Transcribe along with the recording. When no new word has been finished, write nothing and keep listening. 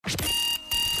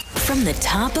from the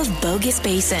top of Bogus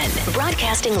Basin,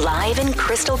 broadcasting live in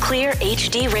crystal clear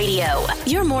HD radio.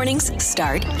 Your mornings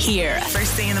start here.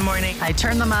 First thing in the morning, I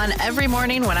turn them on every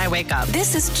morning when I wake up.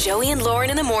 This is Joey and Lauren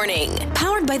in the morning,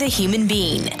 powered by The Human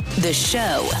Bean. The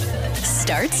show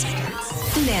starts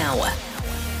now.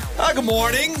 Good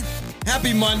morning.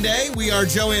 Happy Monday. We are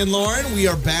Joey and Lauren. We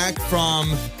are back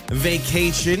from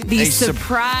vacation. The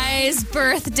surprise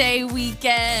birthday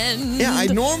weekend. Yeah, I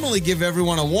normally give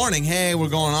everyone a warning. Hey, we're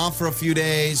going off for a few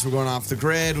days. We're going off the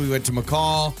grid. We went to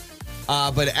McCall.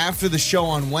 But after the show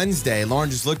on Wednesday,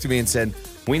 Lauren just looked at me and said,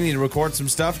 we need to record some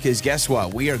stuff because guess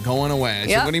what? We are going away. I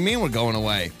said, what do you mean we're going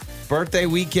away? Birthday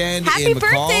weekend in McCall. Happy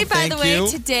birthday, by the way. You.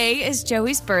 Today is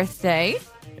Joey's birthday.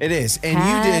 It is. And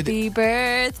Happy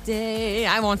birthday.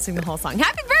 I won't sing the whole song.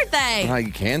 Happy birthday. Well,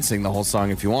 you can sing the whole song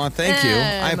if you want. Thank you.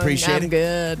 I appreciate it. I'm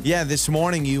good. Yeah, this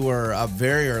morning you were up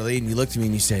very early and you looked at me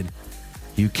and you said,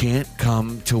 you can't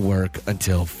come to work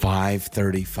until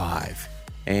 5:35.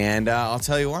 And I'll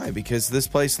tell you why, because this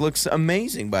place looks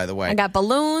amazing, by the way. I got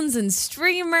balloons and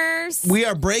streamers. We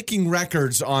are breaking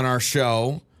records on our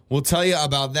show. We'll tell you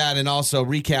about that and also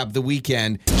recap the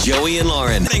weekend. Joey and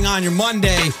Lauren. On your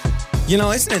Monday. You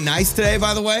know, isn't it nice today,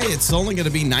 by the way? It's only going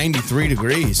to be 93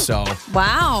 degrees, so...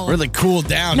 Wow. Really cooled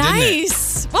down, didn't it?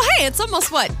 Nice. Well, hey, it's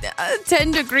almost,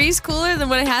 10 degrees cooler than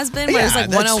what it has been? Yeah, it was like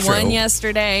 101 true.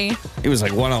 Yesterday. It was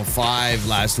like 105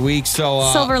 last week, so...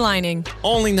 Silver lining.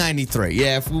 Only 93.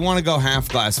 Yeah, if we want to go half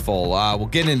glass full, we'll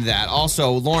get into that.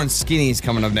 Also, Lauren Skinny is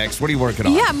coming up next. What are you working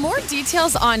on? Yeah, more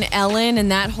details on Ellen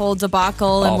and that whole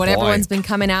debacle and what everyone's been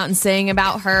coming out and saying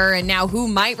about her and now who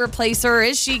might replace her.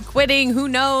 Is she quitting? Who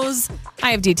knows?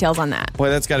 I have details on that. Boy,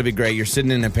 that's got to be great. You're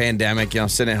sitting in a pandemic,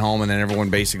 sitting at home, and then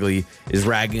everyone basically is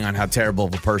ragging on how terrible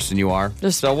of a person you are.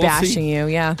 Just bashing you,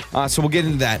 yeah. So we'll get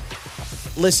into that.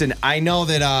 Listen, I know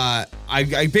that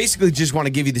I basically just want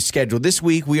to give you the schedule. This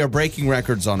week, we are breaking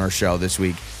records on our show this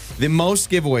week. The most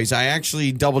giveaways, I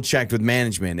actually double-checked with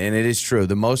management, and it is true.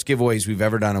 The most giveaways we've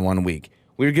ever done in 1 week.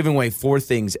 We were giving away 4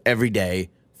 things every day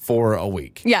for a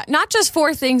week. Yeah, not just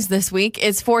 4 things this week.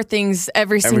 It's 4 things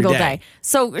every single day.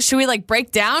 So should we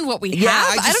break down what we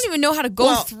have? I don't even know how to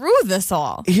go through this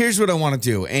all. Here's what I want to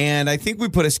do. And I think we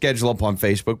put a schedule up on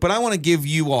Facebook, but I want to give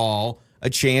you all a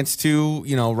chance to,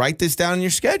 write this down in your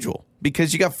schedule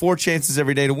because you got 4 chances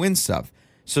every day to win stuff.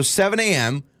 So 7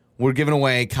 a.m., we're giving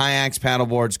away kayaks,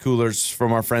 paddleboards, coolers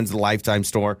from our friends at the Lifetime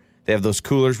store. They have those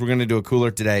coolers. We're going to do a cooler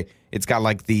today. It's got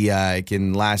it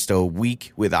can last a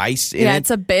week with ice in it.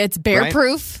 Yeah, it's bear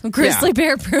proof, grizzly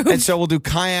bear proof. And so we'll do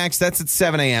kayaks. That's at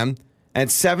 7 a.m. At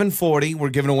 7:40, we're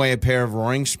giving away a pair of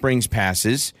Roaring Springs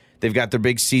passes. They've got their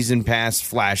big season pass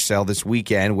flash sale this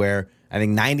weekend where I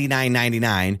think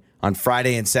 $99.99 on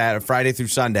Friday and Friday through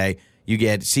Sunday, you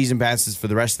get season passes for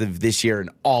the rest of this year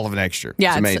and all of next year. Yeah,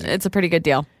 it's amazing. It's a pretty good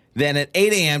deal. Then at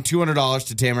 8 a.m., $200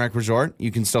 to Tamarack Resort.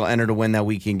 You can still enter to win that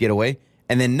weekend getaway.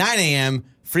 And then 9 a.m.,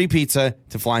 free pizza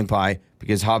to Flying Pie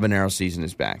because habanero season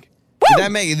is back. Did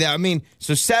that make it? I mean,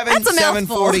 so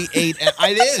 7:40, 8.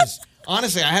 It is.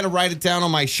 Honestly, I had to write it down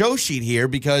on my show sheet here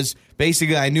because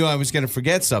basically I knew I was going to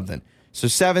forget something. So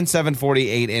 7:40,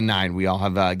 8, and 9, we all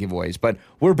have giveaways. But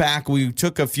we're back. We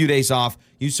took a few days off.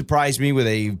 You surprised me with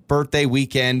a birthday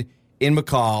weekend in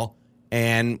McCall.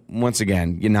 And once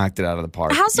again, you knocked it out of the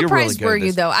park. How surprised were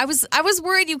you, though? I was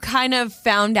worried you kind of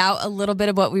found out a little bit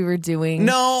of what we were doing.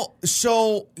 No.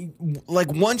 So,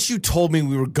 once you told me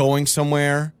we were going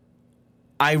somewhere,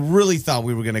 I really thought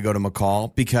we were going to go to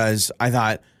McCall because I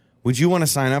thought, would you want to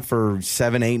sign up for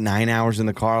 7, 8, 9 hours in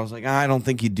the car? I was like, I don't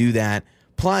think you'd do that.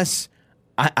 Plus,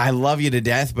 I love you to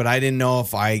death, but I didn't know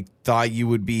if I thought you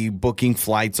would be booking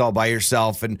flights all by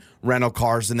yourself and rental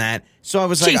cars and that. So I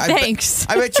was like, thanks.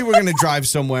 I bet you were going to drive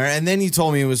somewhere. And then you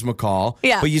told me it was McCall.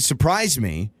 Yeah. But you surprised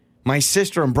me. My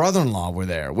sister and brother-in-law were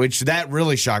there, which that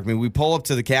really shocked me. We pull up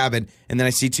to the cabin, and then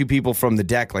I see 2 people from the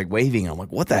deck waving. I'm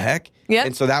like, what the heck? Yeah.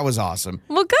 And so that was awesome.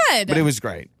 Well, good. But it was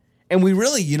great. And we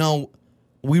really,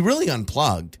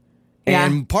 unplugged.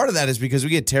 And part of that is because we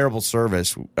get terrible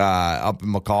service up in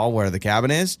McCall where the cabin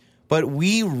is. But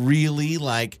we really,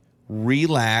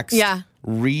 relaxed,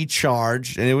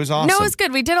 recharged, and it was awesome. No, it was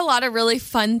good. We did a lot of really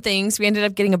fun things. We ended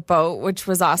up getting a boat, which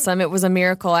was awesome. It was a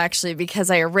miracle, actually, because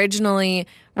I originally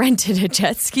rented a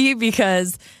jet ski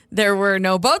because there were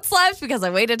no boats left because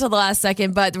I waited till the last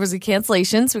second. But there was a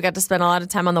cancellation, so we got to spend a lot of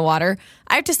time on the water.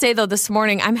 I have to say, though, this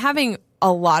morning, I'm having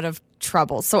a lot of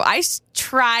trouble. So I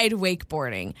tried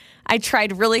wakeboarding. I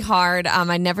tried really hard.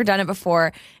 I'd never done it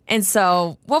before. And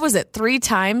so, what was it? 3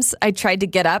 times I tried to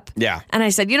get up. Yeah. And I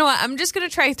said, you know what? I'm just going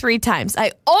to try 3 times.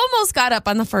 I almost got up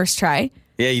on the first try.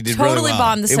 Yeah, you did totally really well.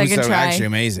 bombed the second try. It was try. actually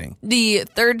amazing. The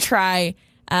third try,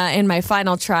 in my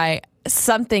final try,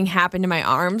 something happened to my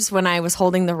arms when I was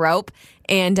holding the rope,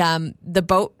 and the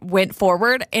boat went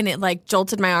forward, and it like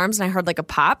jolted my arms, and I heard like a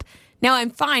pop. Now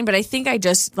I'm fine, but I think I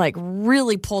just like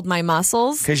really pulled my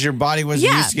muscles. Because your body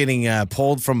wasn't used to getting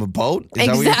pulled from a boat? Is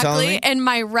that what you're telling me? And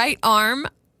my right arm,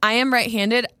 I am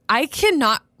right-handed. I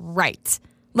cannot write.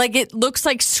 Like it looks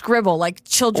like scribble, like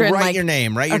children. Write your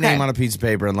name. Write your name on a piece of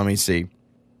paper and let me see.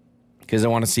 Because I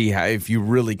want to see how if you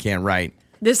really can't write.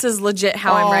 This is legit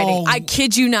how I'm writing. I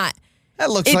kid you not. That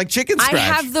looks like chicken scratch. I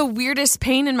have the weirdest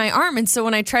pain in my arm, and so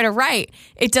when I try to write,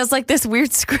 it does like this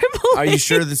weird scribbling. Are you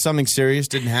sure that something serious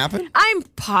didn't happen? I'm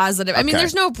positive. I mean,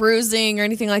 there's no bruising or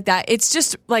anything like that. It's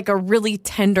just like a really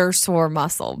tender, sore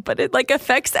muscle, but it like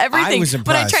affects everything. I was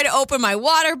impressed. When I try to open my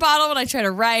water bottle, when I try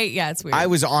to write, it's weird. I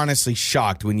was honestly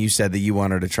shocked when you said that you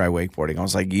wanted to try wakeboarding. I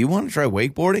was like, you want to try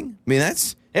wakeboarding? I mean,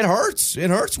 it hurts. It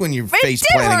hurts when you're face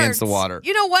planting against the water.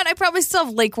 You know what? I probably still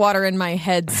have lake water in my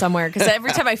head somewhere because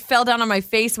every time I fell down on my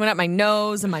face, went up my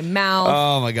nose and my mouth.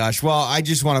 Oh, my gosh. Well, I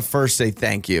just want to first say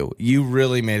thank you. You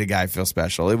really made a guy feel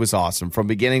special. It was awesome from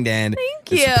beginning to end.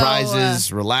 Thank you.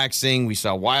 Surprises, relaxing. We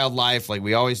saw wildlife like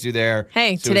we always do there.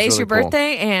 Hey, So today's really your cool.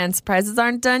 birthday and surprises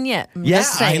aren't done yet.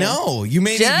 I know. You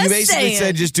basically saying.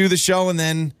 said just do the show and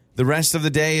then the rest of the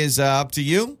day is up to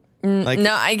you.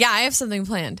 I have something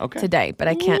planned today, but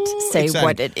I can't say exciting.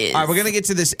 what it is. All right, we're going to get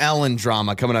to this Ellen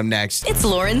drama coming up next. It's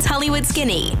Lauren's Hollywood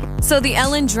Skinny. So the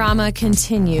Ellen drama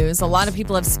continues. A lot of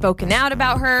people have spoken out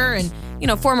about her and,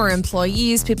 former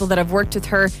employees, people that have worked with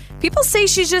her. People say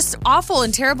she's just awful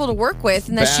and terrible to work with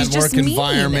and that Bad she's just work mean.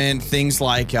 environment, things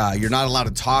like you're not allowed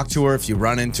to talk to her if you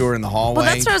run into her in the hallway. Well,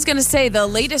 that's what I was going to say. The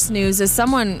latest news is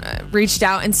someone reached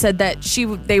out and said that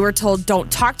they were told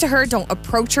don't talk to her, don't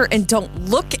approach her, and don't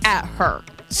look at her.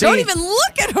 Don't even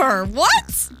look at her.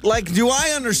 What? Like, do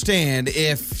I understand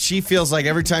if she feels like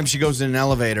every time she goes in an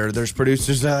elevator, there's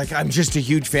producers that are like, I'm just a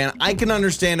huge fan. I can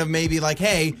understand of maybe like,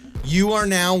 hey, you are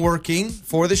now working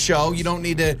for the show. You don't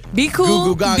need to be cool.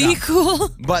 Goo goo gaga. Be cool.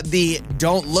 But the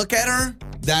don't look at her,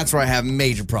 that's where I have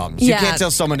major problems. You can't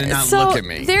tell someone to not look at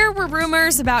me. There were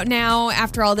rumors about now,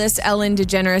 after all this, Ellen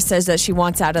DeGeneres says that she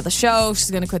wants out of the show.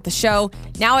 She's going to quit the show.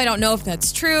 Now I don't know if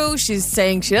that's true. She's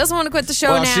saying she doesn't want to quit the show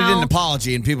now. Well, she did an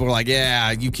apology, and people were like,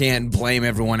 yeah, you can't blame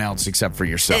everyone else except for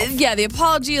yourself. The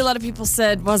apology, a lot of people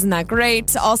said, wasn't that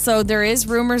great. Also, there is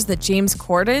rumors that James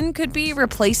Corden could be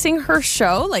replacing her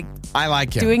show, like I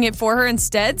like him. doing it for her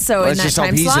instead. So Let's in that just hope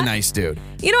time he's slot, a nice dude.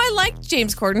 I like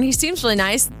James Corden. He seems really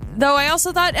nice. Though I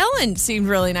also thought Ellen seemed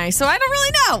really nice, so I don't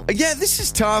really know. Yeah, this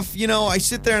is tough. I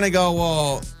sit there and I go,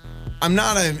 well, I'm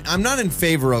not in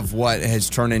favor of what has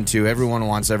turned into everyone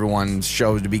wants everyone's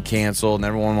shows to be canceled and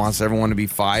everyone wants everyone to be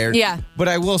fired. Yeah. But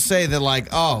I will say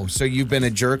that so you've been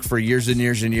a jerk for years and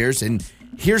years and years, and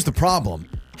here's the problem.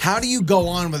 How do you go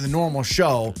on with a normal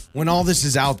show when all this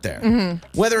is out there?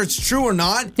 Mm-hmm. Whether it's true or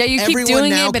not. Yeah, you keep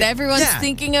doing it, but everyone's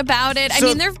thinking about it.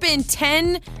 So, there have been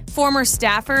 10 former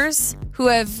staffers who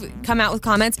have come out with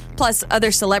comments, plus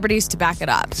other celebrities to back it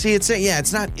up. See,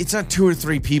 it's not 2 or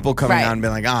 3 people coming out and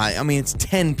being like, it's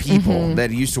 10 people that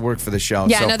used to work for the show.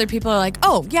 Yeah, and other people are like,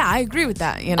 oh, yeah, I agree with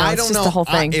that. I don't know. The whole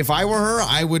thing. If I were her,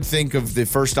 I would think of the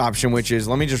first option, which is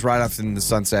let me just ride off in the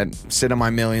sunset, sit on my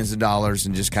millions of dollars,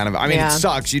 and just kind of, it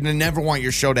sucks. You never want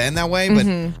your show to end that way, but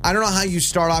I don't know how you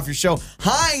start off your show.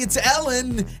 Hi, it's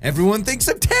Ellen. Everyone thinks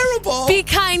I'm terrible. Be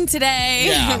kind today.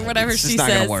 Yeah, whatever it's she just not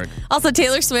says. gonna work. Also,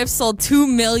 Taylor Swift sold 2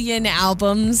 million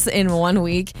albums in 1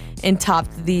 week and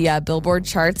topped the Billboard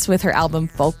charts with her album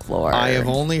Folklore. I have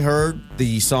only heard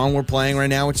the song we're playing right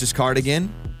now, which is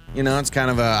Cardigan. It's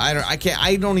kind of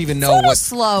I don't even know what. what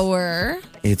Slower.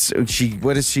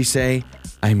 What does she say?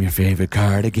 I'm your favorite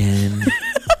cardigan.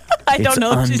 I don't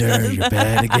know if she under says your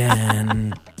bed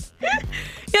again.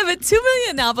 Yeah, but 2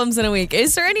 million albums in a week.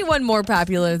 Is there anyone more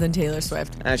popular than Taylor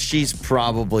Swift? She's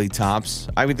probably tops.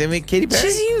 I would think Katy Perry.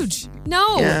 She's huge.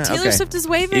 No, Taylor Swift is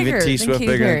way bigger. Even T Swift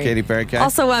bigger than Katy Perry. Okay.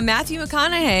 Also, Matthew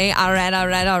McConaughey,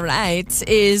 all right,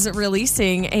 is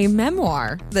releasing a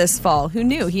memoir this fall. Who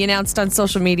knew? He announced on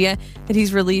social media that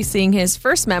he's releasing his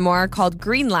first memoir called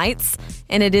Green Lights,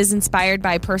 and it is inspired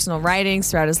by personal writings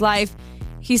throughout his life.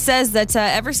 He says that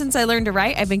ever since I learned to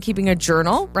write, I've been keeping a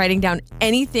journal, writing down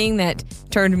anything that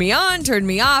turned me on, turned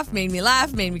me off, made me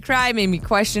laugh, made me cry, made me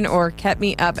question, or kept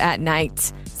me up at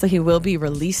night. So he will be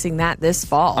releasing that this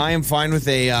fall. I am fine with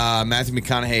a Matthew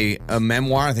McConaughey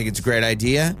memoir. I think it's a great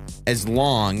idea as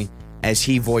long as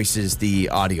he voices the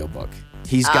audiobook.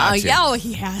 He's got to. Yeah,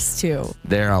 he has to.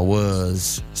 There I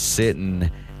was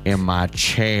sitting in my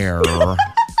chair.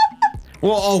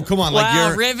 Well, come on.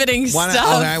 Wow, riveting stuff.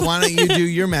 Why don't you do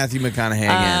your Matthew McConaughey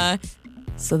again?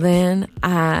 So then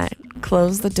I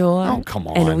closed the door. Oh, come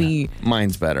on. And we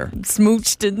Mine's better.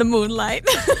 smooched in the moonlight.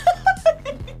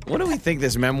 What do we think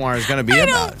this memoir is going to be I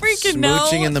about? don't freaking know.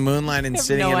 Smooching in the moonlight and I have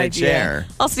sitting no in a idea. chair.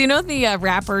 Also, you know the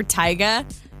rapper Tyga?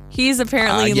 He's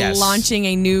apparently Yes. launching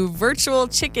a new virtual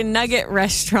chicken nugget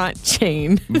restaurant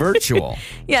chain. Virtual.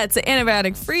 Yeah, it's an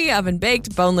antibiotic-free,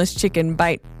 oven-baked, boneless chicken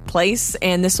bite place,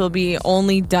 and this will be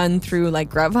only done through like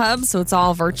Grubhub, so it's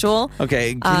all virtual.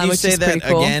 Okay, can you which say is that pretty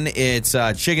cool. again? It's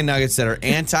chicken nuggets that are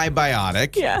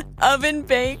antibiotic. Yeah,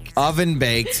 oven-baked. Oven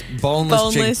baked, boneless,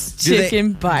 Boneless chicken.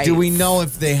 chicken bites. Do we know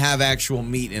if they have actual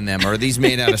meat in them, or are these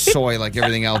made out of soy like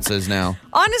everything else is now?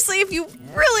 Honestly, if you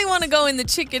really want to go in the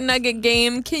chicken nugget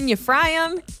game, can you fry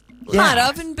them? Not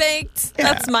oven baked.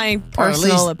 Yeah. That's my Or at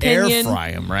personal least opinion. air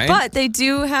fry them, right? But they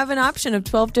do have an option of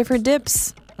 12 different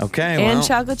dips Okay, and well.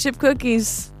 chocolate chip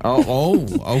cookies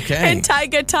Okay. and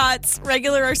Tyga tots,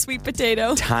 regular or sweet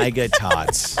potato. Tyga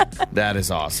Tots. That is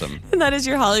awesome. And that is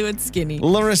your Hollywood skinny.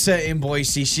 Larissa in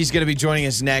Boise, she's going to be joining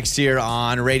us next here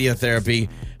on Radiotherapy.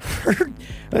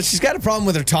 She's got a problem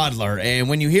with her toddler, and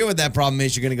when you hear what that problem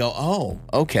is, you're going to go, oh,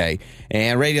 okay.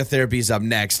 And Radiotherapy is up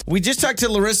next. We just talked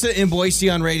to Larissa in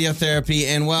Boise on Radiotherapy,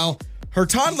 and, well, her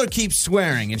toddler keeps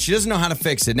swearing, and she doesn't know how to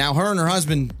fix it. Now, her and her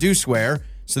husband do swear,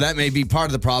 so that may be part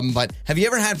of the problem, but have you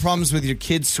ever had problems with your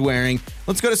kids swearing?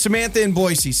 Let's go to Samantha in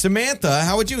Boise. Samantha,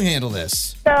 how would you handle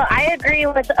this? So I agree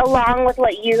along with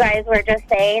what you guys were just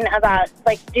saying about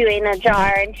like doing a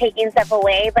jar and taking stuff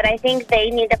away, but I think they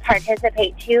need to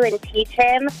participate too and teach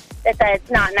him that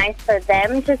it's not nice for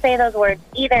them to say those words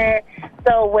either.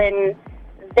 So when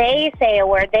they say a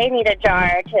word, they need a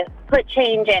jar to put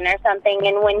change in or something,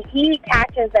 and when he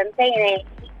catches them saying it,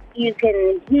 he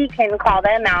can call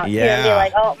them out too and be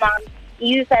like, oh, Mom,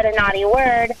 you said a naughty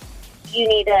word. You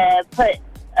need to put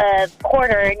a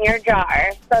quarter in your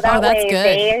jar. So that way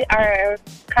they are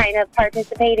kind of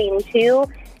participating too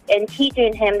and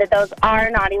teaching him that those are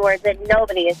naughty words that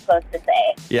nobody is supposed to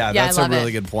say. Yeah, that's a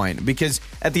really good point. Because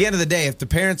at the end of the day, if the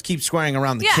parents keep swearing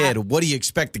around the kid, what do you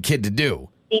expect the kid to do?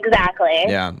 Exactly.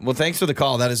 Yeah. Well, thanks for the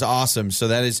call. That is awesome. So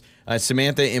that is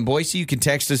Samantha in Boise. You can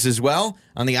text us as well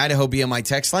on the Idaho BMI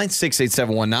text line,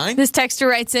 68719. This texter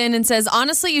writes in and says,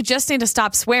 honestly, you just need to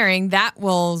stop swearing. That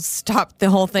will stop the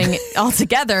whole thing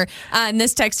altogether. And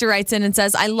this texter writes in and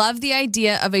says, I love the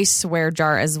idea of a swear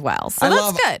jar as well. So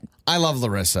that's good. I love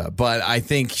Larissa, but I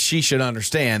think she should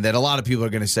understand that a lot of people are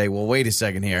going to say, well, wait a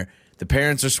second here. The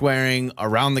parents are swearing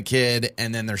around the kid,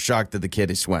 and then they're shocked that the kid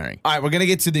is swearing. All right, we're going to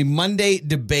get to the Monday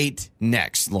debate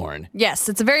next, Lauren. Yes,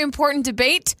 it's a very important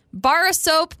debate. Bar of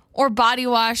soap or body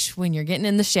wash when you're getting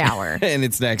in the shower. And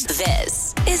it's next.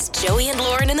 This is Joey and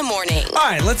Lauren in the morning. All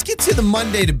right, let's get to the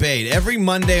Monday debate. Every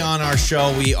Monday on our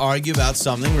show, we argue about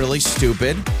something really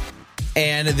stupid.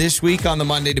 And this week on the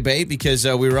Monday debate, because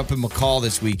we were up in McCall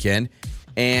this weekend,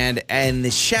 and in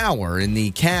the shower in the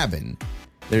cabin,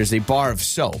 there's a bar of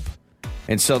soap.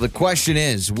 And so the question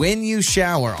is, when you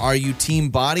shower, are you team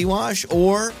body wash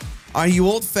or are you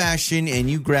old-fashioned and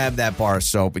you grab that bar of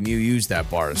soap and you use that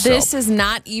bar of soap? This is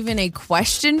not even a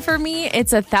question for me.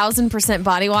 It's 1,000%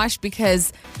 body wash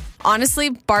because honestly,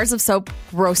 bars of soap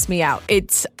gross me out.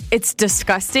 It's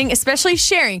disgusting, especially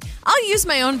sharing. I'll use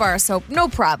my own bar of soap, no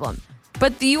problem.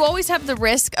 But you always have the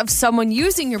risk of someone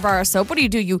using your bar of soap. What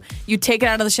do? You take it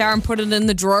out of the shower and put it in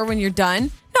the drawer when you're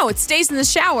done? No, it stays in the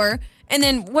shower. And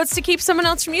then what's to keep someone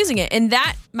else from using it? And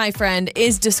that, my friend,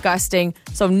 is disgusting.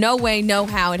 So no way, no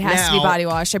how. It has to be body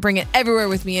wash. I bring it everywhere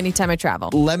with me anytime I travel.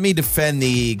 Let me defend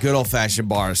the good old-fashioned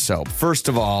bar of soap. First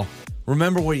of all,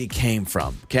 remember where you came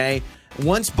from, okay?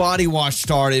 Once body wash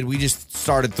started, we just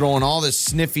started throwing all this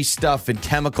sniffy stuff and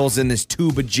chemicals in this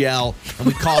tube of gel, and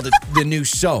we called it the new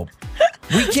soap.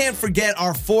 We can't forget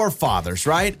our forefathers,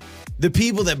 right? The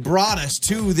people that brought us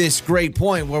to this great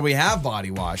point where we have body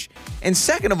wash. And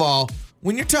second of all,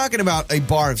 when you're talking about a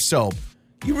bar of soap,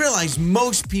 you realize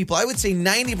most people, I would say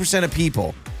 90% of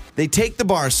people, they take the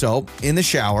bar of soap in the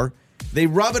shower, they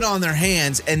rub it on their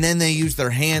hands, and then they use their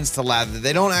hands to lather.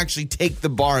 They don't actually take the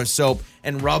bar of soap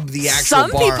and rub the actual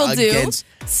bar against.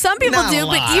 Some people do,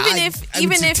 but even if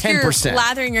 10%. you're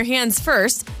lathering your hands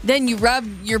first, then you rub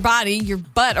your body, your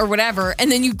butt or whatever, and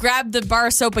then you grab the bar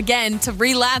of soap again to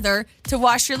re-lather to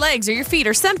wash your legs or your feet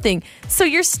or something. So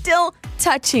you're still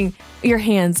touching your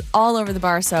hands all over the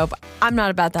bar of soap. I'm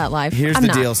not about that life. Here's the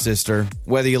deal, sister.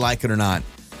 Whether you like it or not,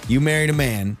 you married a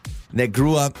man that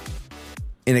grew up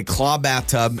in a claw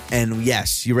bathtub, and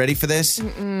yes, you ready for this?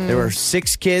 There were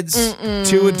 6 kids,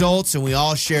 2 adults, and we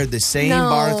all shared the same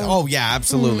bar. Oh yeah,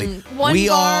 absolutely. One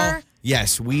bar.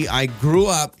 I grew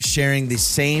up sharing the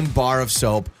same bar of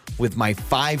soap with my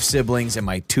 5 siblings and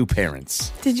my 2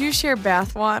 parents. Did you share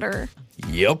bath water?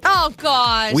 Yep. Oh,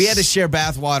 gosh. We had to share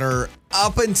bathwater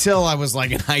up until I was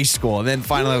like in high school. And then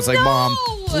finally I was like, Mom,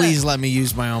 please let me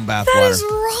use my own bathwater. That is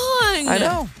wrong. I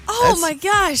know. Oh, my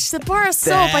gosh. The bar of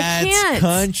soap. I can't. That's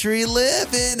country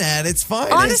living at its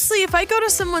finest. Honestly, if I go to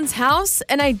someone's house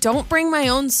and I don't bring my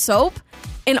own soap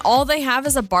and all they have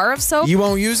is a bar of soap, you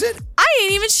won't use it? I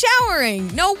ain't even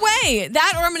showering. No way.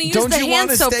 That or I'm going to use the hand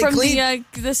soap from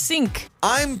the sink.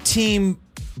 I'm team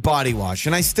body wash,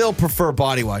 and I still prefer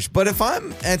body wash. But if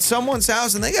I'm at someone's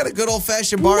house and they got a good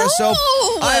old-fashioned bar of soap,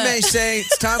 I may say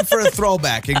it's time for a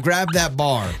throwback and grab that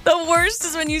bar. The worst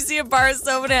is when you see a bar of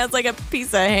soap and it has like a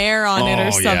piece of hair on it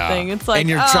or something. Yeah. It's like, and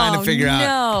you're trying to figure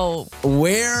out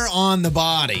where on the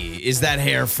body is that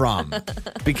hair from,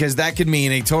 because that could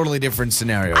mean a totally different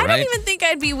scenario, right? I don't even think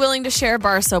I'd be willing to share a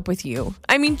bar of soap with you.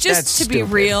 I mean, just to be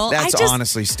real. That's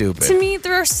honestly stupid. To me,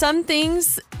 there are some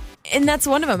things, and that's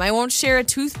one of them. I won't share a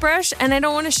toothbrush, and I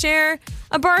don't want to share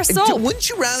a bar of soap. Wouldn't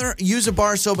you rather use a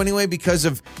bar of soap anyway because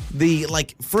of the,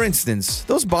 like, for instance,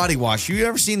 those body wash, you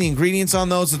ever seen the ingredients on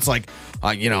those? It's like,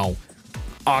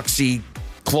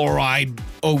 oxychloride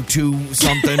O2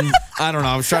 something. I don't know.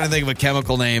 I was trying to think of a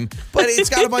chemical name, but it's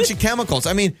got a bunch of chemicals.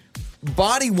 I mean,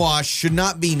 body wash should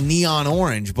not be neon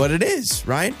orange, but it is,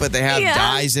 right? But they have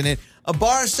dyes in it. A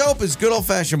bar of soap is good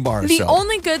old-fashioned bar of soap. The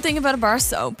only good thing about a bar of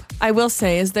soap, I will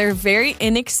say, is they're very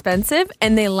inexpensive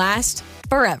and they last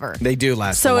forever. They do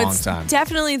last a long time. So it's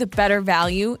definitely the better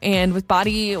value. And with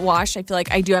body wash, I feel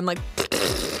like I do. I'm like,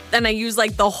 and I use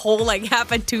like the whole like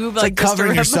half a tube, it's like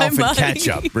covering yourself in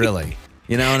ketchup, really.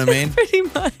 You know what I mean? Pretty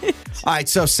much. All right,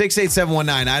 so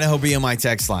 68719, Idaho BMI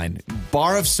text line.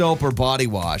 Bar of soap or body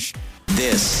wash?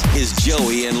 This is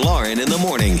Joey and Lauren in the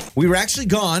morning. We were actually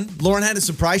gone. Lauren had a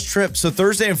surprise trip. So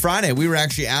Thursday and Friday, we were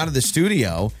actually out of the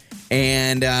studio.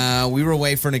 And we were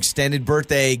away for an extended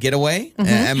birthday getaway.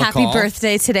 Happy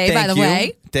birthday today, by the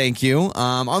way. Thank you.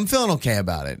 I'm feeling okay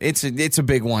about it. It's a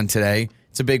big one today.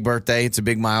 It's a big birthday. It's a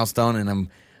big milestone. And I'm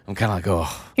kind of like, oh.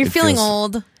 You're feeling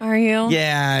old, are you?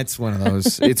 Yeah, it's one of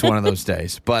those. It's one of those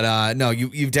days. But no,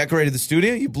 you've decorated the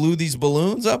studio. You blew these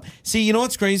balloons up. See, you know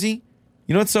what's crazy?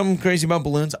 You know what's something crazy about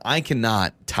balloons? I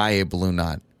cannot tie a balloon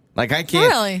knot. Like, I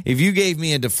can't. Really? If you gave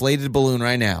me a deflated balloon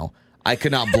right now, I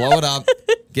could not blow it up,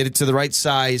 get it to the right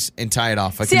size, and tie it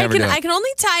off. I can never do it. I can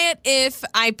only tie it if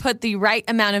I put the right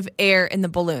amount of air in the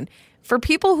balloon. For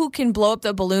people who can blow up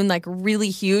the balloon like really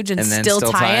huge and still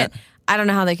tie it, I don't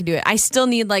know how they can do it. I still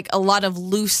need like a lot of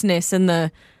looseness in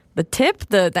the tip,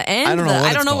 the end.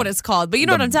 I don't know what it's called, but you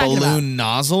know what I'm talking about. Balloon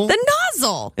nozzle? The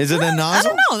nozzle. Is it a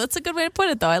nozzle? I don't know. That's a good way to put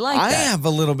it, though. I like that. I have a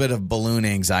little bit of balloon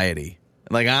anxiety.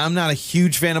 Like, I'm not a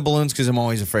huge fan of balloons because I'm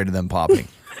always afraid of them popping.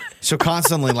 So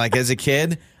constantly, like, as a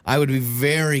kid, I would be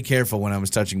very careful when I was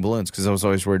touching balloons because I was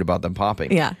always worried about them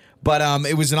popping. Yeah. But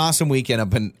it was an awesome weekend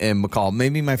up in McCall.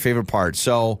 Maybe my favorite part.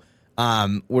 So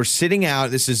we're sitting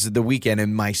out. This is the weekend,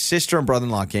 and my sister and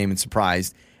brother-in-law came and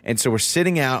surprised. And so we're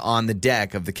sitting out on the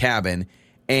deck of the cabin.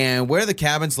 And where the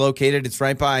cabin's located, it's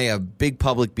right by a big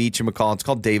public beach in McCall. It's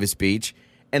called Davis Beach.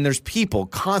 And there's people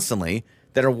constantly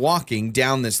that are walking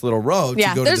down this little road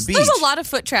to go to the beach. There's a lot of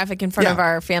foot traffic in front of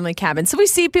our family cabin. So we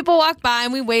see people walk by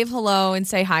and we wave hello and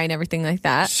say hi and everything like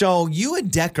that. So you had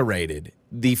decorated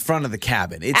the front of the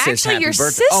cabin. It says happy your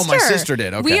birthday. Sister. Oh, my sister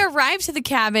did. Okay. We arrived to the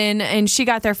cabin and she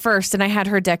got there first and I had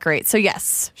her decorate. So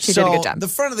yes, she did a good job. The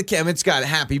front of the cabin, it's got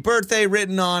happy birthday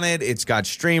written on it. It's got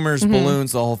streamers,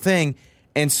 balloons, the whole thing.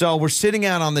 And so we're sitting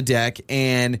out on the deck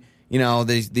and, you know,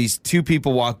 these two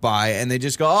people walk by and they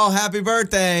just go, oh, happy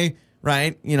birthday,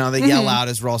 right? You know, they yell out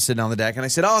as we're all sitting on the deck. And I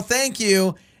said, oh, thank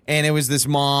you. And it was this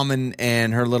mom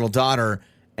and her little daughter.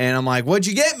 And I'm like, what'd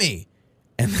you get me?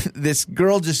 And this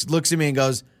girl just looks at me and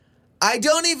goes, I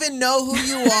don't even know who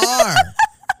you are.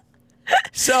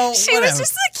 So she was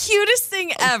just the cutest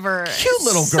thing ever. Cute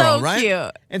little girl, so right?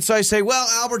 Cute. And so I say, well,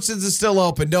 Albertsons is still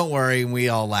open. Don't worry. And we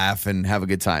all laugh and have a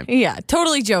good time. Yeah,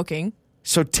 totally joking.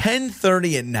 So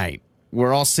 10:30 at night,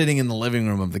 we're all sitting in the living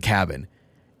room of the cabin.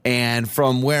 And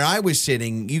from where I was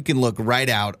sitting, you can look right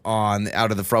out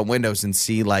of the front windows and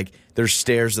see like there's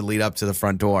stairs that lead up to the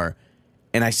front door.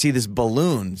 And I see this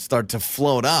balloon start to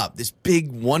float up, this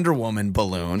big Wonder Woman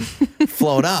balloon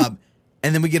float up.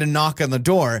 And then we get a knock on the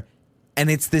door. And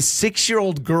it's this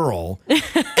 6-year-old girl.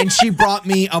 And she brought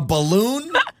me a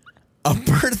balloon, a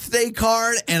birthday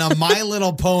card, and a My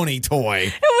Little Pony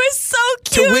toy. It was was so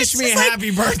cute. To wish me She's a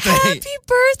happy birthday. Happy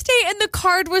birthday. And the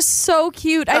card was so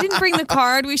cute. I didn't bring the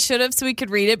card. We should have so we could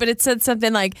read it, but it said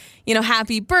something like,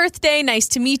 happy birthday. Nice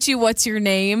to meet you. What's your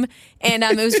name? And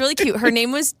it was really cute. Her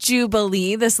name was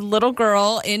Jubilee, this little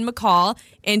girl in McCall.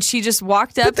 And she just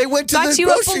walked up. But they went to got the you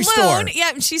grocery a store. balloon.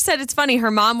 Yeah, and she said it's funny.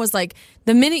 Her mom was like,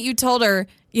 the minute you told her,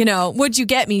 what'd you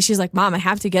get me? She's like, Mom, I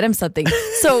have to get him something.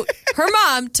 So her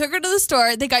mom took her to the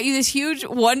store. They got you this huge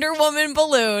Wonder Woman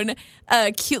balloon,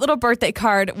 a cute little birthday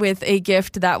card with a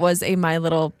gift that was a My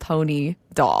Little Pony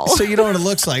doll. So you know what it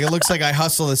looks like? It looks like I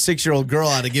hustled a 6-year-old girl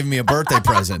out of giving me a birthday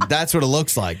present. That's what it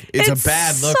looks like. It's a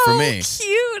bad look for me. So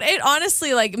cute. It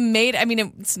honestly made,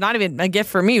 it's not even a gift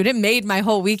for me, but it made my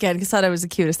whole weekend because I thought it was the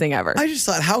cutest thing ever. I just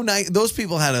thought how nice. Those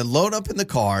people had to load up in the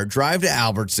car, drive to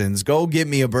Albertsons, go get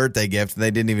me a birthday gift, and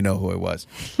they didn't even know who it was.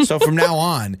 So from now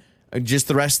on, just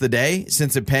the rest of the day,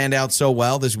 since it panned out so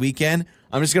well this weekend,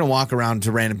 I'm just going to walk around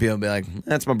to random people and be like,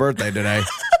 that's my birthday today.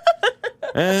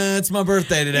 It's my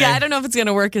birthday today. Yeah, I don't know if it's going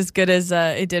to work as good as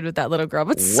it did with that little girl,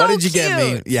 but so what did you cute.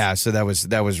 get me? Yeah, so that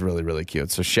was really, really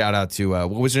cute. So shout out to, what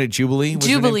was her name? Jubilee?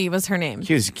 Jubilee was her name.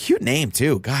 Cute name,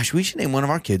 too. Gosh, we should name one of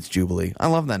our kids Jubilee. I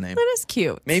love that name. That is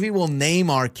cute. Maybe we'll name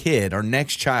our kid, our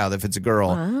next child, if it's a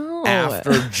girl,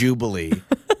 after Jubilee,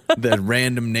 the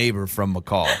random neighbor from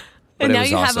McCall. But and now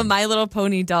you awesome. have a My Little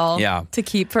Pony doll to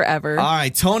keep forever. All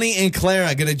right, Tony and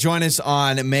Clara going to join us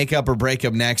on Makeup or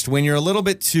Breakup next. When you're a little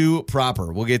bit too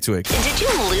proper, we'll get to it. Did you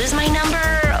lose my number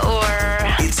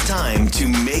or? It's time to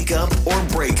make up or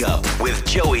break up with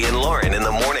Joey and Lauren in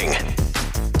the morning.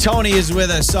 Tony is with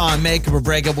us on Makeup or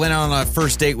Breakup. Went on a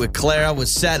first date with Clara,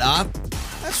 was set up.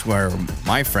 That's where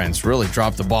my friends really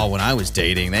dropped the ball when I was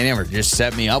dating. They never just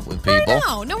set me up with people.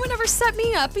 No one ever set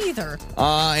me up either.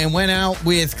 And went out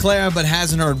with Clara, but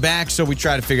hasn't heard back, so we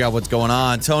try to figure out what's going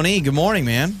on. Tony, good morning,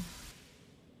 man.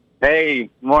 Hey, good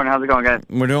morning. How's it going, guys?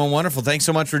 We're doing wonderful. Thanks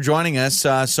so much for joining us.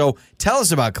 So tell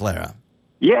us about Clara.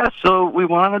 Yeah, so we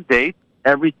went on a date.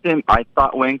 Everything I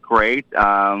thought went great.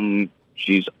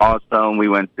 She's awesome. We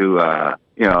went to,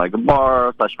 like a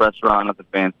bar / restaurant, nothing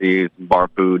fancy, some bar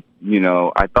food.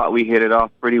 I thought we hit it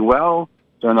off pretty well.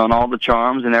 Turned on all the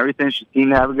charms and everything. She seemed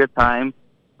to have a good time.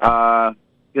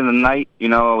 In the night, I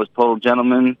was total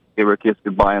gentleman. Gave her a kiss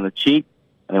goodbye on the cheek.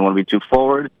 I didn't want to be too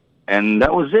forward. And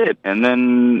that was it. And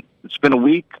then it's been a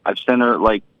week. I've sent her,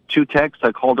 2 texts.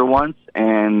 I called her once,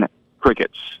 and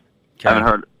crickets. Okay. I haven't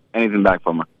heard anything back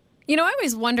from her. I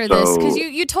always wonder this, because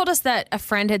you told us that a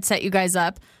friend had set you guys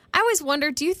up. I always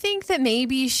wonder, do you think that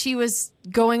maybe she was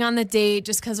going on the date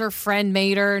just because her friend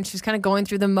made her and she was kind of going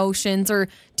through the motions? Or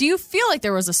do you feel like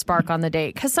there was a spark on the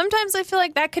date? Because sometimes I feel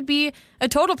like that could be a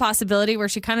total possibility where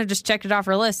she kind of just checked it off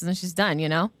her list and then she's done,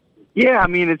 Yeah,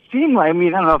 it seemed like, I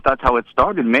don't know if that's how it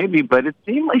started, maybe, but it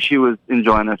seemed like she was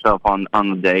enjoying herself on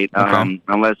the date,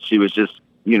 unless she was just,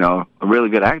 a really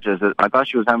good actress. I thought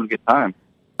she was having a good time.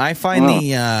 I find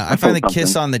the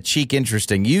kiss on the cheek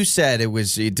interesting. You said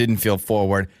it didn't feel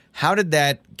forward. How did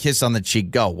that kiss on the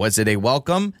cheek go? Was it a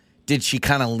welcome? Did she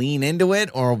kind of lean into it,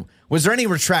 or was there any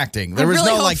retracting? There I was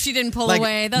really no hope she didn't pull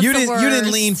away. That's you the didn't. You didn't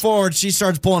worst. lean forward. She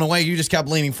starts pulling away. You just kept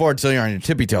leaning forward till you're on your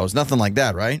tippy toes. Nothing like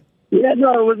that, right? Yeah,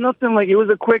 no, it was nothing it was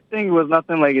a quick thing. It was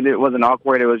nothing it wasn't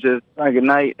awkward. It was just good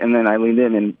night, and then I leaned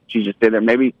in, and she just stayed there.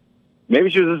 Maybe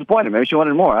she was disappointed. Maybe she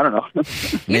wanted more. I don't know.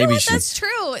 That's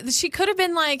true. She could have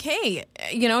been like, hey,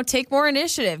 take more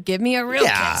initiative. Give me a real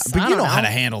kiss. But you know how to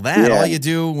handle that. Yeah. All you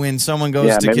do when someone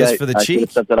goes to kiss for the I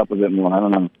cheek. set that up a bit more. I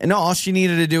don't know. No, all she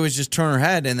needed to do was just turn her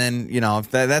head, and then,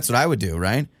 if that's what I would do,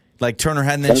 right? Turn her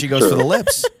head, and then she goes for the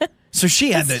lips. So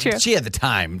she had the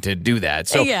time to do that.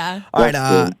 So yeah. All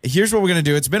right, here's what we're going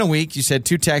to do. It's been a week. You said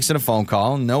 2 texts and a phone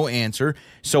call, no answer.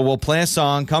 So we'll play a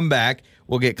song, come back.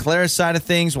 We'll get Clara's side of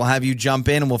things. We'll have you jump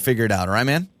in, and we'll figure it out. All right,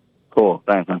 man? Cool.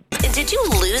 Thanks, man. Did you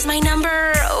lose my number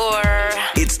or?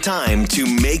 It's time to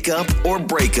make up or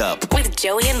break up. With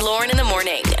Joey and Lauren in the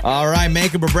morning. All right,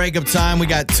 makeup or breakup time. We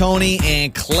got Tony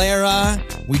and Clara.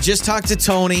 We just talked to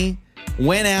Tony,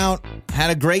 went out, had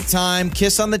a great time,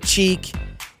 kiss on the cheek.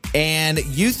 And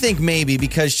you think maybe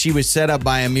because she was set up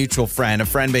by a mutual friend, a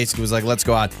friend basically was like, let's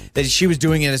go out, that she was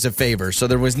doing it as a favor. So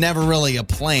there was never really a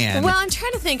plan. Well, I'm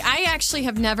trying to think. I actually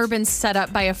have never been set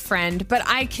up by a friend, but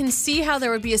I can see how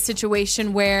there would be a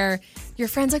situation where your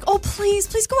friend's like, oh, please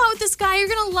go out with this guy. You're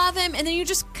going to love him. And then you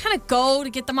just kind of go to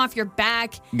get them off your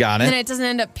back. Got it. And then it doesn't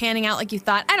end up panning out like you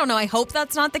thought. I don't know. I hope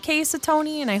that's not the case with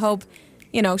Tony, and I hope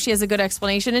she has a good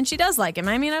explanation and she does like him.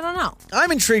 I don't know.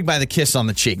 I'm intrigued by the kiss on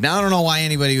the cheek. Now, I don't know why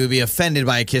anybody would be offended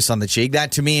by a kiss on the cheek.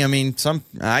 That to me,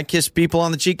 I kiss people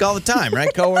on the cheek all the time,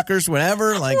 right? Coworkers,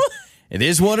 whatever. It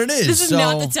is what it is. This is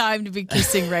not the time to be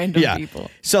kissing random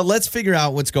people. So let's figure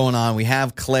out what's going on. We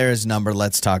have Clara's number.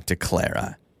 Let's talk to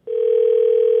Clara.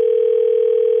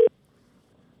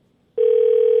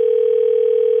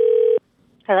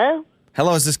 Hello?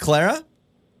 Hello, is this Clara?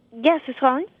 Yes, who's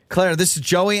calling? Clara, this is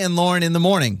Joey and Lauren in the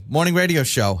morning radio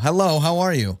show. Hello, how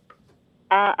are you?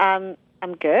 I'm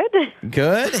good.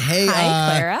 Good. Hey,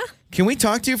 Hi, Clara. Can we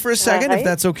talk to you for a second, if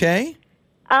that's okay?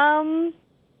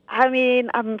 I mean,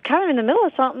 I'm kind of in the middle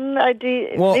of something.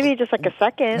 Maybe just like a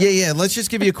second. Yeah. Let's just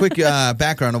give you a quick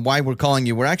background on why we're calling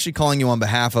you. We're actually calling you on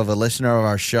behalf of a listener of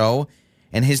our show,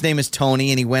 and his name is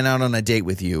Tony, and he went out on a date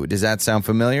with you. Does that sound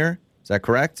familiar? Is that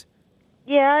correct?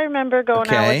 Yeah, I remember going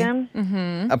out with him.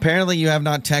 Mm-hmm. Apparently, you have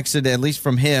not texted, at least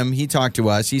from him. He talked to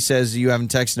us. He says you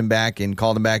haven't texted him back and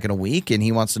called him back in a week, and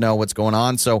he wants to know what's going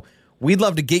on. So we'd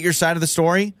love to get your side of the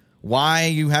story, why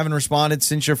you haven't responded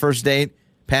since your first date,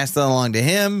 pass that along to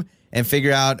him, and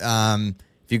figure out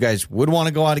if you guys would want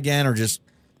to go out again or just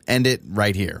end it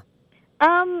right here.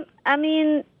 I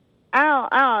mean,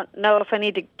 I don't know if I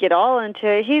need to get all into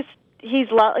it. He's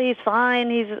fine.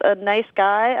 He's a nice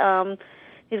guy.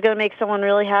 He's going to make someone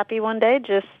really happy one day.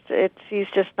 He's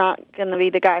just not going to be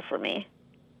the guy for me.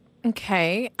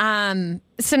 Okay.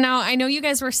 So now I know you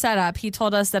guys were set up. He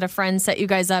told us that a friend set you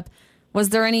guys up. Was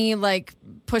there any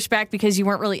pushback because you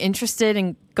weren't really interested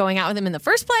in going out with him in the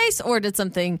first place, or did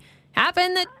something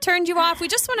happen that turned you off? We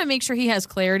just want to make sure he has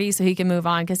clarity so he can move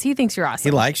on because he thinks you're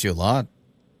awesome. He likes you a lot.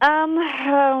 And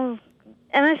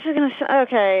this is going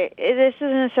to this is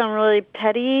going to sound really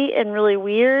petty and really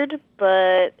weird,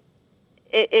 but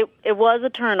it was a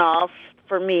turnoff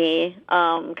for me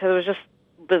because it was just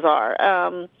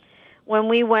bizarre. When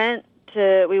we went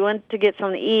to get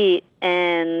something to eat,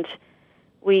 and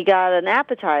we got an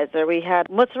appetizer. We had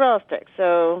mozzarella sticks,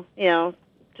 so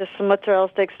just some mozzarella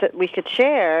sticks that we could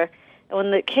share. And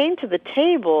when it came to the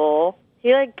table,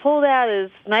 he pulled out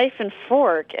his knife and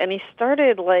fork, and he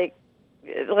started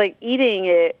eating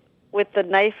it with the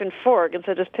knife and fork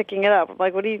instead of just picking it up. I'm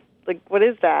like, what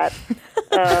is that?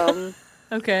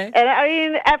 Okay. And I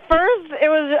mean, at first I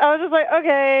was just like,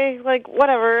 okay,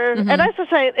 whatever. Mm-hmm. And I have to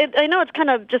say, I know it's kind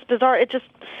of just bizarre. It just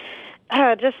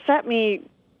set me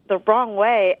the wrong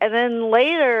way. And then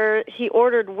later he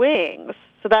ordered wings.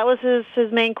 So that was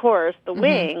his main course, the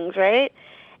wings, right?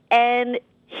 And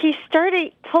he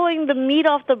started pulling the meat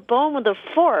off the bone with a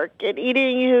fork and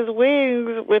eating his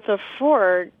wings with a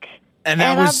fork. And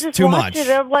that was I'm just too watching much.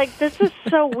 It, I'm like, this is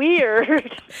so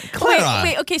weird. Clara.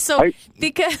 Wait, okay, so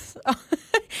because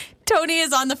Tony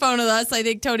is on the phone with us, I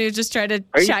think Tony was just trying to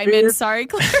chime in. Sorry,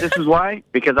 Claire. This is why?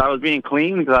 Because I was being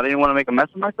clean, because I didn't want to make a mess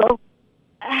of myself?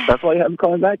 That's why you haven't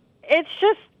called back? It's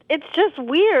just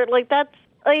weird.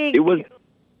 It was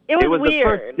the weird.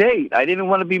 first date. I didn't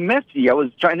want to be messy. It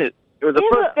was the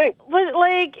first date. But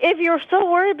if you're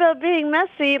so worried about being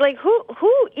messy,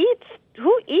 who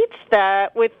eats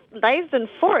that with knives and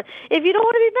forks? If you don't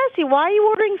want to be messy, why are you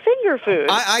ordering finger food?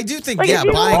 I do think,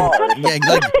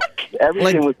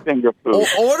 everything was finger food.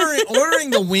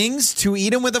 Ordering the wings to eat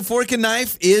them with a fork and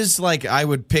knife is I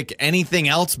would pick anything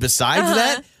else besides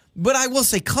that. But I will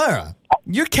say, Clara,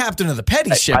 you're captain of the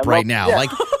petty ship right now. Yeah.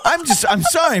 I'm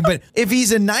sorry, but if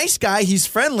he's a nice guy, he's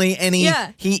friendly, and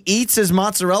he eats his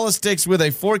mozzarella sticks with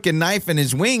a fork and knife and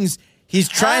his wings, he's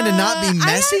trying to not be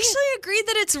messy? I actually agree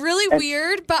that it's really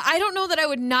weird, but I don't know that I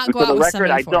would not go for out the with record,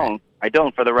 somebody for it. I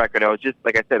don't, for the record. I was just,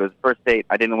 like I said, it was the first date.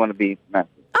 I didn't want to be messy.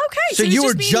 Okay, So you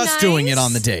were being just doing it nice?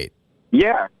 on the date?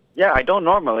 Yeah, I don't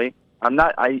normally. I'm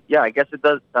not, I guess it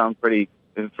does sound pretty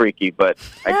freaky, but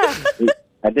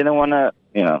I didn't want to,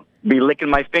 be licking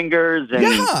my fingers, and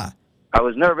I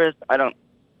was nervous. I don't.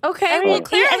 Okay, well,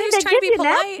 Claire, I mean, was they trying to give be you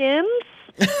polite.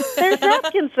 napkins. There's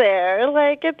napkins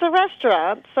there. It's a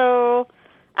restaurant, so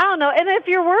I don't know. And if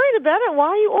you're worried about it, why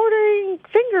are you ordering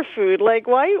finger food? Why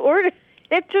are you ordering?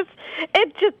 It just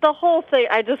the whole thing.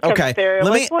 I just kept staring.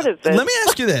 What is this? Let me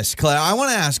ask you this, Claire. I want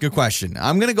to ask a question.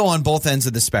 I'm going to go on both ends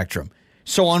of the spectrum.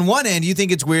 So on one end, you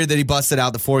think it's weird that he busted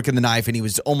out the fork and the knife and he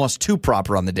was almost too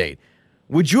proper on the date.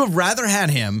 Would you have rather had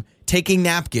him take a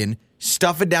napkin,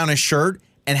 stuff it down his shirt,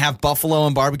 and have buffalo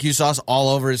and barbecue sauce all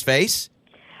over his face?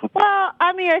 Well,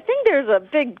 I mean, I think there's a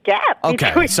big gap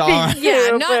between so these two.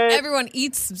 Yeah, not everyone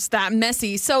eats that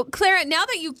messy. So, Clara, now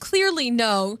that you clearly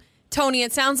know, Tony,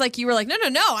 it sounds like you were like, no,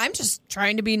 I'm just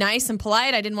trying to be nice and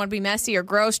polite. I didn't want to be messy or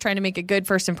gross, trying to make a good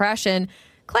first impression.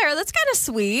 Clara, that's kind of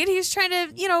sweet. He's trying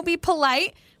to, be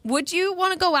polite. Would you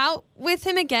want to go out with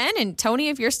him again? And Tony,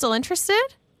 if you're still interested?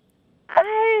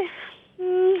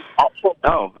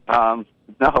 No.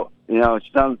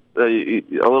 She sounds a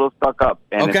little stuck up.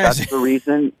 And if that's the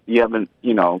reason you haven't,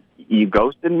 you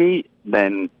ghosted me,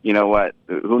 then you know what?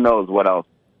 Who knows what else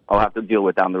I'll have to deal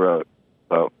with down the road.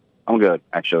 So I'm good,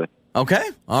 actually. Okay.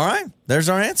 All right. There's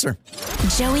our answer.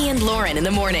 Joey and Lauren in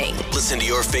the morning. Listen to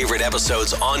your favorite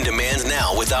episodes on demand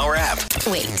now with our app.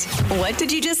 Wait, what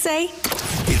did you just say?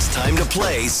 It's time to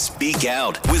play Speak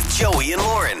Out with Joey and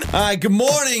Lauren. All right. Good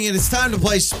morning. And it's time to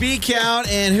play Speak Out.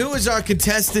 And who is our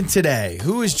contestant today?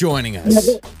 Who is joining us?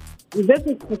 This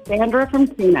is Cassandra from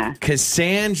Kuna.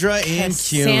 Cassandra in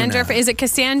Cassandra. Cuna. Is it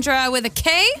Cassandra with a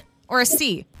K or a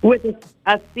C? With a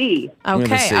C. With a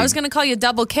Okay. C. I was going to call you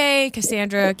double K,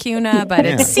 Cassandra Cuna, but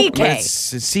it's CK. But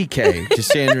it's CK,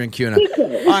 Cassandra and Cuna.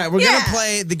 All right, we're going to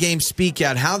play the game Speak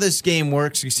Out. How this game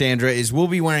works, Cassandra, is we'll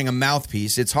be wearing a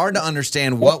mouthpiece. It's hard to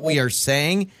understand what we are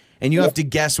saying, and you have to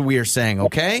guess what we are saying,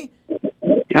 okay?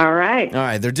 All right. All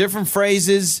right, they're different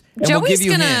phrases, and we'll give Joey's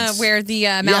you going to hints. wear the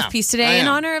mouthpiece today in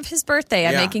am. honor of his birthday.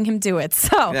 I'm Yeah. making him do it.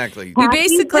 So Exactly. we Happy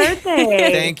basically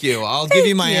birthday. Thank you. I'll give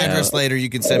you my you. address later. You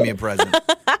can send me a present.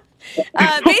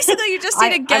 basically you just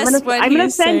need to guess what I'm gonna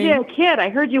he's send saying. you a kid. I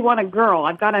heard you want a girl.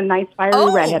 I've got a nice fiery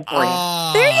redhead for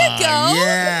you. There you go.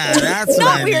 Yeah, that's Not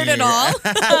what I weird at need. all.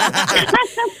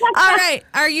 All right.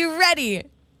 Are you ready?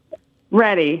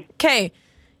 Ready. Okay.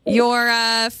 Your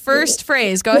first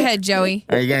phrase. Go ahead, Joey.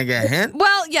 Are you going to get a hint?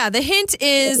 Well, yeah, the hint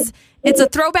is it's a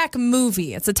throwback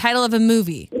movie. It's the title of a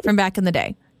movie from back in the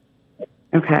day.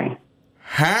 Okay.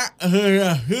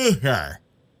 Dang,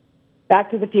 Back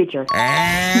to the Future.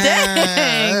 Dang,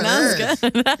 that was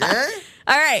good.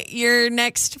 All right, your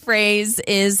next phrase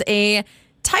is a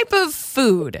type of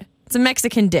food. It's a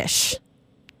Mexican dish.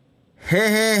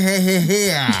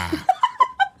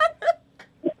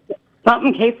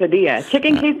 Something quesadilla.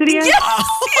 Chicken quesadilla?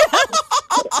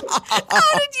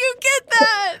 How did you get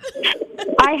that?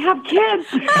 I have kids.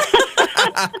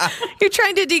 You're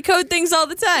trying to decode things all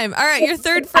the time. All right, your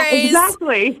third phrase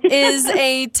Exactly. is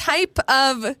a type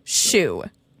of shoe.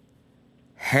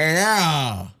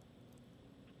 Hello.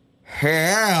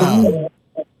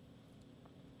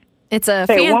 It's a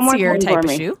Say it one more fancier time type for of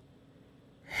me. shoe.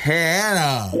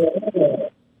 Hello.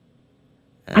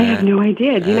 I have no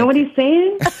idea. Do you know what he's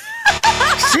saying?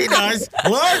 She does.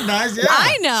 Lord does, yeah.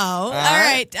 I know. All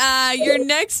right. Your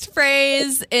next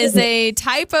phrase is a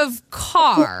type of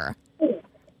car.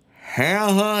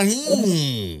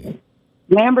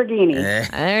 Lamborghini.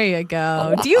 There you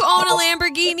go. Do you own a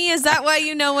Lamborghini? Is that why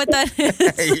you know what that is?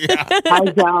 I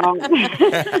don't.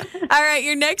 All right.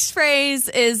 Your next phrase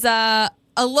is a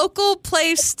local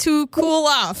place to cool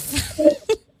off.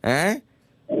 Huh?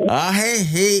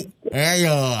 Hey, there you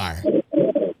are.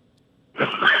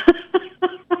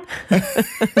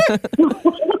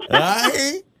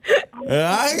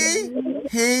 Hey,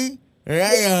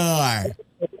 there you are.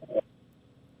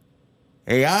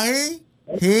 Hey,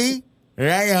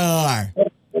 there you are.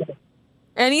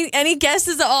 Any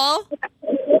guesses at all?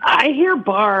 I hear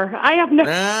bar. I have no.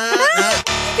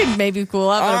 You could maybe cool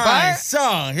off All at a bar. right, so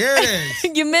here it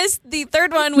is. You missed the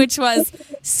third one, which was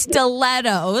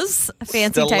stilettos, a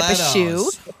fancy type of shoe.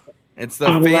 Stilettos. It's the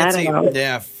fancy,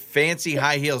 Stiletto. fancy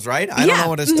high heels, right? I don't know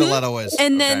what a stiletto is.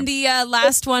 And then Okay. the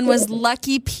last one was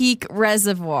Lucky Peak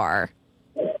Reservoir.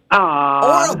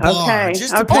 Aw, Or a bar. okay.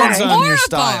 Just depends okay. on or your a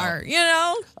style. bar, you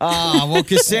know? Well,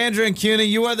 Cassandra and Cuna,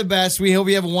 you are the best. We hope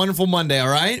you have a wonderful Monday, all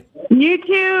right? You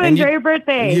too. And Enjoy your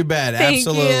birthday. You bet. Thank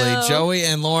Absolutely. you. Joey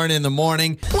and Lauren in the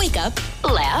morning. Wake up,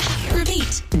 laugh,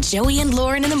 repeat. Joey and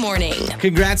Lauren in the morning.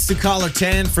 Congrats to caller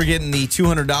 10 for getting the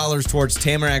 $200 towards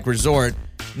Tamarack Resort.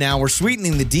 Now, we're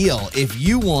sweetening the deal. If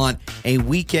you want a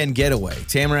weekend getaway,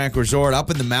 Tamarack Resort up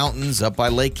in the mountains, up by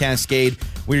Lake Cascade,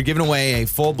 we're giving away a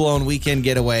full-blown weekend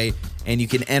getaway, and you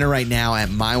can enter right now at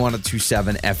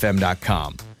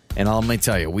my1027fm.com. And let me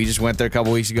tell you, we just went there a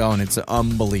couple weeks ago, and it's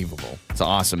unbelievable. It's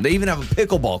awesome. They even have a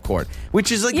pickleball court,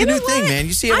 which is like You the know new thing, what? man.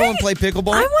 You see everyone play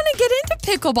pickleball? I want to get into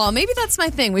pickleball. Maybe that's my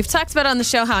thing. We've talked about on the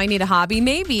show how I need a hobby.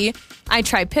 Maybe I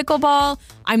try pickleball.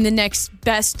 I'm the next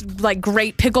best,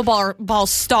 great pickleball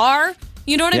star.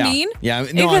 You know what I mean? Yeah.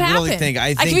 It No, could I really happen. think.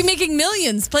 I could be making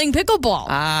millions playing pickleball.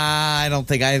 I don't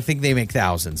think. I think they make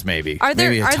thousands, maybe. Are there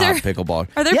maybe a are top there pickleball?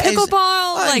 Are there Yeah,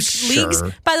 pickleball leagues? sure.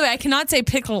 By the way, I cannot say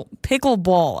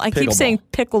pickleball. I keep Pickleball. saying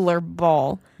pickler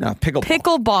ball. No, pickleball.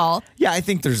 Pickleball. Yeah, I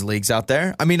think there's leagues out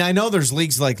there. I mean, I know there's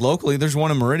leagues locally. There's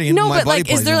one in Meridian. No, My but buddy is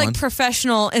plays there in one.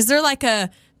 professional? Is there a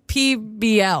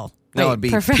PBL? No, Wait, it'd be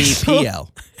professional- PPL.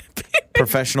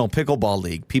 Professional Pickleball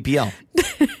League. PPL.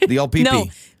 The old PP. No,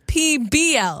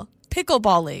 PBL.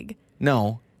 Pickleball League.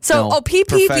 No. So, no.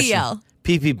 PPBL. Professional.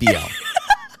 PPBL.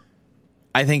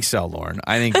 I think so, Lauren.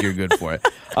 I think you're good for it.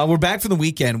 We're back from the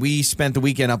weekend. We spent the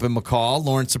weekend up in McCall.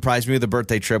 Lauren surprised me with a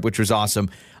birthday trip, which was awesome.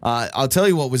 I'll tell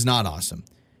you what was not awesome.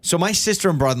 So my sister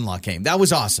and brother-in-law came. That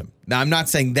was awesome. Now, I'm not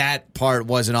saying that part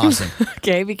wasn't awesome.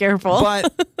 Okay, be careful.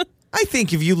 But I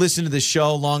think if you listen to the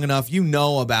show long enough, you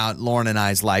know about Lauren and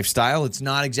I's lifestyle. It's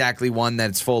not exactly one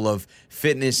that's full of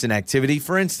fitness and activity.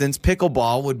 For instance,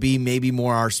 pickleball would be maybe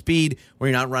more our speed, where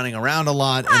you're not running around a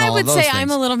lot and all of those things. I would say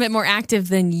I'm a little bit more active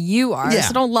than you are,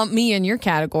 so don't lump me in your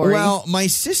category. Well, my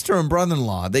sister and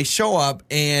brother-in-law, they show up,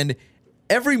 and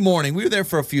every morning, we were there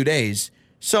for a few days,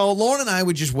 so Lauren and I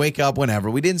would just wake up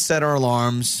whenever. We didn't set our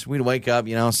alarms. We'd wake up,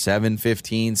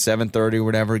 7:15, 7:30 or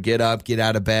whatever, get up, get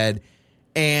out of bed,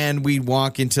 and we'd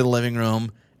walk into the living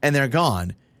room, and they're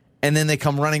gone. And then they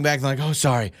come running back, and they're like, oh,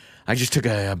 sorry, I just took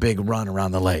a big run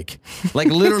around the lake. Like,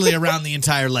 literally around the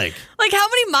entire lake. Like, how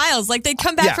many miles? Like, they'd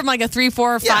come back from like a 3,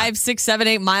 4, 5, 6, 7,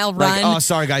 8 mile run. Like, oh,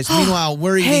 sorry, guys. Meanwhile,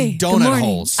 we're eating donut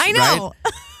holes. I know.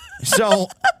 Right? So,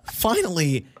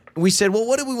 finally, we said, well,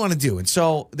 what do we want to do? And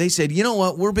so they said, you know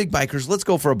what? We're big bikers. Let's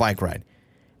go for a bike ride.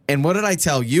 And what did I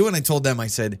tell you? And I told them, I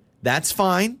said, that's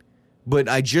fine, but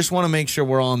I just want to make sure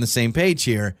we're all on the same page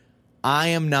here. I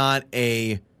am not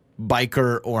a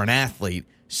biker or an athlete.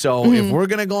 So if we're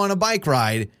going to go on a bike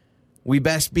ride, we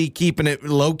best be keeping it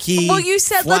low key. Well, you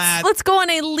said flat. let's go on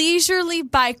a leisurely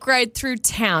bike ride through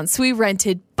town. So we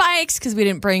rented bikes because we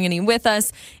didn't bring any with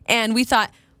us. And we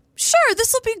thought, sure,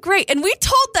 this will be great. And we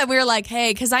told them, we were like,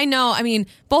 hey, because I know,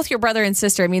 both your brother and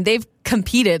sister, they've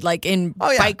competed like in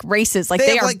bike races. Like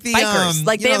they are like the, bikers.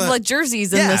 Like they have like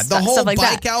jerseys and this the whole stuff like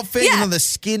bike that. outfit, the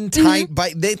skin tight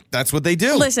bike. That's what they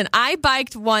do. Listen, I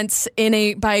biked once in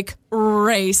a bike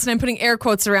race, and I'm putting air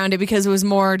quotes around it because it was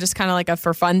more just kind of like a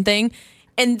for fun thing.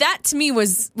 And that to me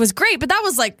was great, but that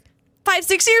was like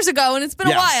 5-6 years ago, and it's been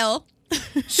a while.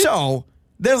 So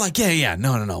they're like,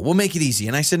 no, we'll make it easy.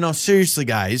 And I said, no, seriously,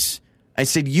 guys. I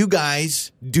said, you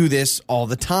guys do this all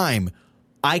the time.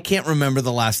 I can't remember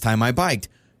the last time I biked.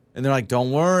 And they're like,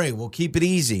 don't worry, we'll keep it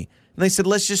easy. And they said,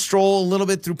 let's just stroll a little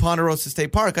bit through Ponderosa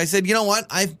State Park. I said, you know what?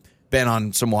 I've been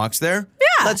on some walks there.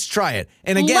 Yeah. Let's try it.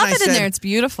 And again, Love I it said, in there. It's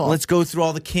beautiful. Let's go through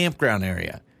all the campground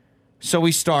area. So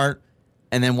we start,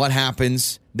 and then what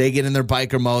happens? They get in their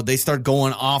biker mode. They start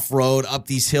going off-road, up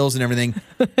these hills and everything.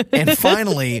 And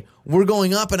finally, we're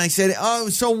going up, and I said, oh,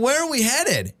 so where are we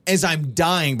headed? As I'm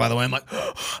dying, by the way. I'm like,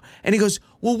 and he goes,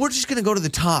 well, we're just going to go to the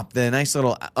top, the nice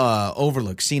little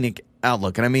overlook, scenic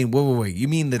outlook. And I mean, wait. You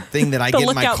mean the thing that I get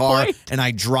in my car and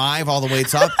I drive all the way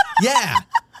top? Yeah.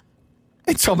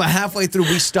 And so about halfway through,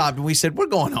 we stopped, and we said, we're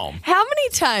going home. How many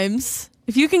times...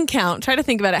 If you can count, try to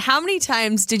think about it. How many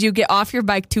times did you get off your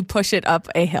bike to push it up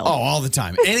a hill? Oh, all the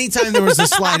time. Anytime there was a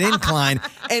slight incline.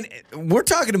 And we're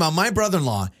talking about my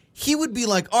brother-in-law. He would be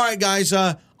like, all right, guys,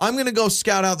 I'm going to go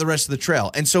scout out the rest of the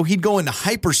trail. And so he'd go into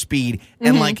hyperspeed,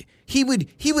 and like he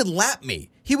would lap me.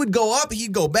 He would go up,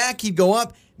 he'd go back, he'd go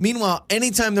up. Meanwhile,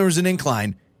 anytime there was an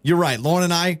incline, you're right, Lauren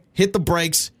and I hit the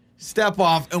brakes, step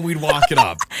off, and we'd walk it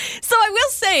up. So I will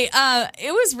say,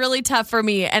 it was really tough for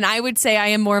me, and I would say I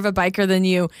am more of a biker than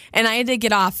you, and I had to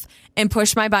get off and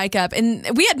push my bike up, and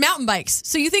we had mountain bikes,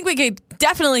 so you think we could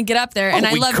definitely get up there, and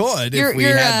I love if we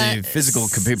had the physical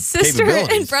sister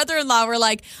capabilities. And brother-in-law were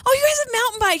like, oh, you guys have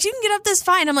mountain bikes, you can get up this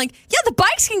fine. I'm like, yeah, the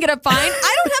bikes can get up fine.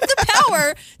 I don't have the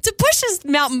power to push this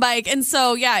mountain bike, and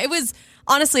so it was.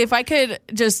 Honestly, if I could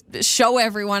just show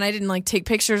everyone, I didn't like take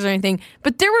pictures or anything,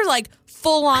 but there were like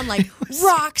full on like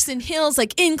rocks and hills,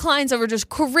 like inclines that were just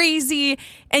crazy.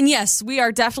 And yes, we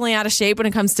are definitely out of shape when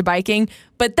it comes to biking,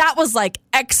 but that was like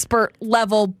expert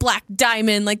level black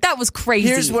diamond. Like that was crazy.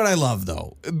 Here's what I love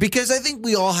though, because I think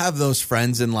we all have those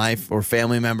friends in life or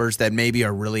family members that maybe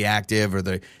are really active or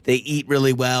they eat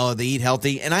really well or they eat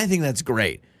healthy. And I think that's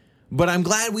great, but I'm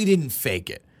glad we didn't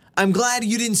fake it. I'm glad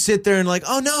you didn't sit there and like,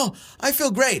 oh no, I feel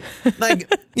great.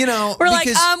 Like, we're like,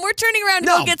 we're turning around to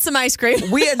go get some ice cream.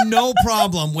 We had no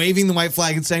problem waving the white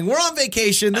flag and saying, we're on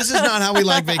vacation. This is not how we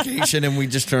like vacation. And we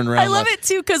just turned around. I love it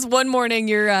too, because one morning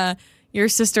your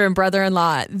sister and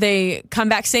brother-in-law, they come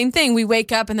back, same thing. We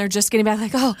wake up and they're just getting back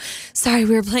like, oh, sorry,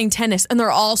 we were playing tennis. And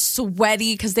they're all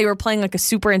sweaty because they were playing like a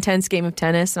super intense game of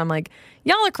tennis. And I'm like,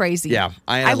 y'all are crazy. Yeah,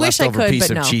 I had a leftover piece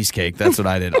of cheesecake. That's what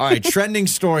I did. All right, trending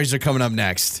stories are coming up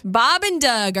next. Bob and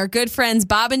Doug, our good friends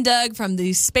Bob and Doug from the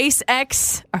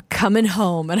SpaceX are coming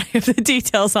home. And I have the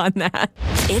details on that.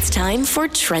 It's time for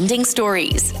Trending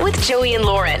Stories with Joey and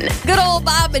Lauren. Good old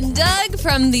Bob and Doug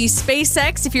from the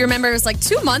SpaceX. If you remember, it was like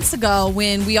 2 months ago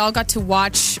when we all got to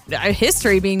watch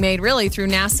history being made really through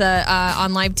NASA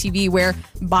on live TV, where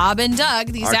Bob and Doug,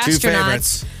 these our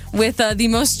astronauts with the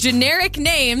most generic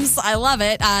names, I love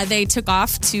it, they took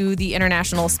off to the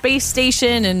International Space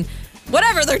Station and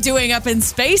whatever they're doing up in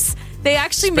space. They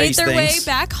actually made their way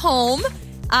back home.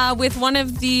 with one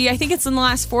of the, I think it's in the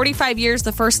last 45 years,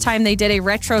 the first time they did a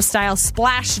retro-style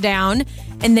splashdown,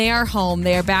 and they are home.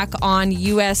 They are back on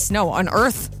on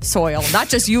Earth soil. Not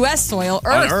just U.S. soil,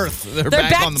 Earth. On Earth. They're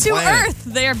back on the to planet. Earth.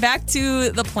 They are back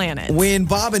to the planet. When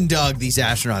Bob and Doug, these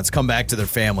astronauts, come back to their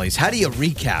families, how do you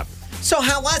recap? So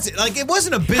how was it? Like, it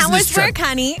wasn't a business How was trip. work,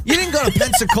 honey? You didn't go to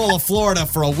Pensacola, Florida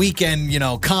for a weekend,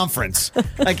 conference.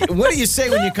 Like, what do you say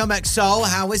when you come back? So,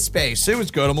 how was space? It was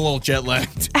good. I'm a little jet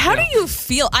lagged. How do you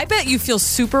feel? I bet you feel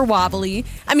super wobbly.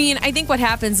 I mean, I think what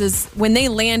happens is when they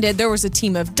landed, there was a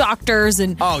team of doctors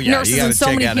and nurses and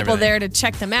so many people there to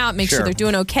check them out, make sure they're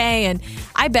doing okay. And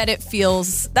I bet it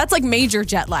feels, that's like major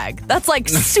jet lag. That's like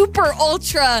super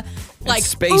ultra, like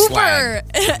space uber lag.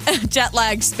 jet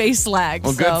lag, space lag.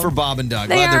 Well, good for Bob and Doug.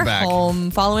 They Glad are they're back. home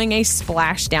following a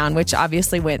splashdown, which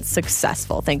obviously went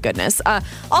successful. Thank goodness.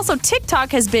 Also,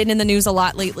 TikTok has been in the news a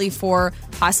lot lately for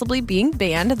possibly being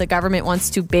banned. The government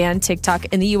wants to ban TikTok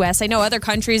in the U.S. I know other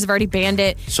countries have already banned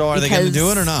it. So are they going to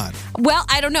do it or not? Well,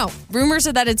 I don't know. Rumors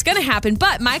are that it's going to happen,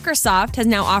 but Microsoft has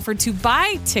now offered to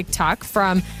buy TikTok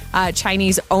from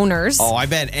Chinese owners. Oh, I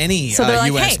bet any So they're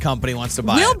like, U.S. hey, company wants to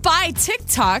buy We'll it. buy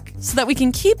TikTok so that we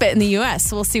can keep it in the U.S.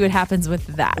 So we'll see what happens with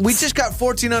that. We just got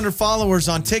 1,400 followers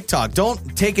on TikTok.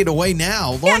 Don't take it away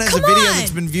now. Lauren has a come video on.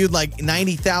 that's been viewed like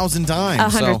 90,000 times.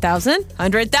 100,000?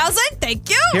 100,000? Thank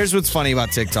you. Here's what's funny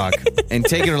about TikTok, and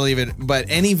take it or leave it, but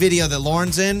any video that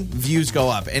Lauren's in, views go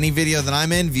up. Any video that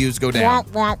I'm in, views go down.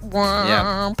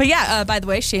 Yeah. But yeah, by the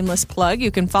way, shameless plug, you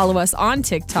can follow us on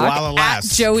TikTok While it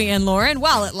lasts. at Joey and Lauren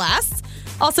while it lasts.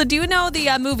 Also, do you know the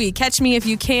movie Catch Me If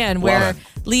You Can, where it.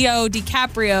 Leo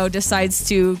DiCaprio decides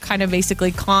to kind of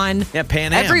basically con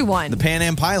Pan Am. everyone? The Pan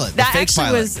Am pilot. That the fake actually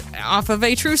pilot. was off of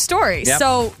a true story. Yep.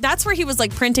 So that's where he was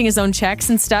like printing his own checks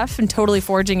and stuff and totally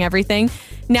forging everything.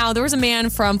 Now, there was a man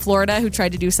from Florida who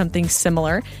tried to do something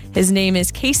similar. His name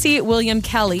is Casey William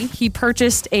Kelly. He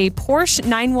purchased a Porsche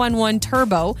 911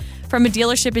 Turbo from a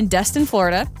dealership in Destin,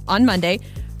 Florida on Monday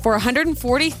for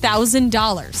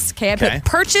 $140,000. Okay, I put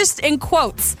purchased in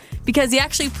quotes because he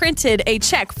actually printed a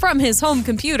check from his home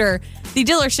computer. The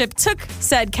dealership took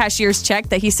said cashier's check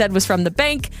that he said was from the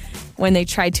bank. When they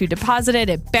tried to deposit it,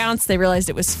 it bounced. They realized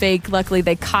it was fake. Luckily,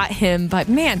 they caught him. But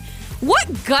man, what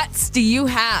guts do you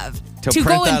have to print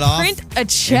go that and off print a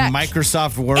check? in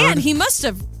Microsoft Word. And he must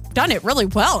have done it really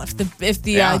well if the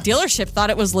dealership thought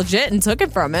it was legit and took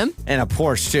it from him. And a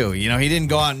Porsche, too. He didn't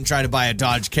go out and try to buy a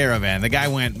Dodge Caravan. The guy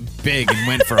went big and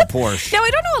went for a Porsche. Now,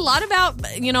 I don't know a lot about,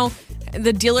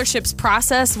 the dealership's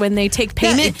process when they take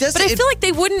payment, but I feel like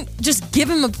they wouldn't just give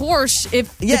him a Porsche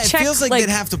if the check, it feels like they'd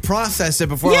have to process it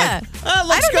before. Yeah. Looks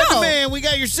I don't good to know. me. We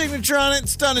got your signature on it.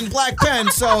 It's done in black pen.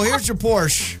 So here's your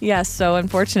Porsche. Yes, so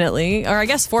unfortunately, or I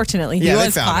guess fortunately, he Yeah, they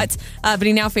was found caught. But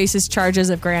he now faces charges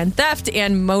of grand theft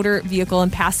and motor vehicle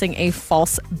and passing a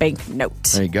false bank note.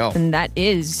 There you go. And that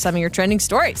is some of your trending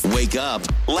stories. Wake up,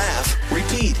 laugh,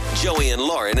 repeat. Joey and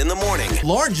Lauren in the morning.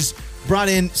 Lauren just brought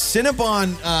in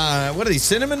Cinnabon, what are these,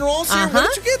 cinnamon rolls here? Uh-huh. Where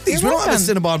did you get these? You're we don't have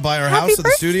a welcome. Cinnabon by our Happy house in the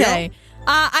studio. birthday.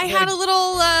 I had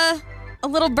a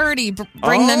little birdie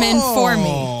bring them in for me.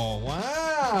 Oh,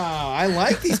 wow. I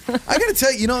like these. I got to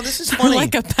tell you, this is funny.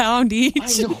 Like a pound each.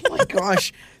 I know, oh my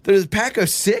gosh. There's a pack of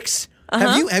 6.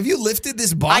 Have you lifted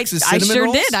this box of I cinnamon sure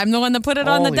rolls? did. I'm the one that put it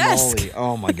on the Holy desk. moly.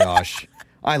 Oh my gosh.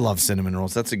 I love cinnamon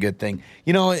rolls. That's a good thing.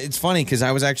 It's funny because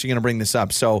I was actually going to bring this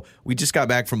up. So we just got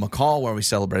back from McCall where we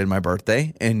celebrated my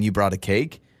birthday and you brought a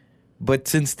cake. But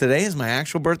since today is my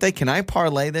actual birthday, can I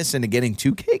parlay this into getting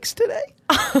 2 cakes today?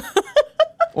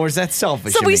 Or is that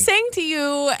selfish? So of we me? sang to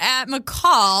you at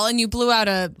McCall, and you blew out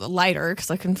a lighter because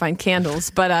I couldn't find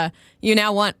candles. But you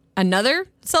now want another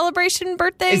celebration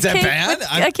birthday Is that cake bad? with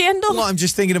a candle? Well, I'm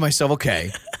just thinking to myself,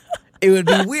 okay, it would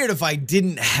be weird if I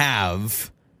didn't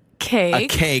have a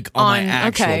cake on my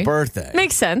actual birthday.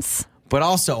 Makes sense. But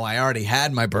also, I already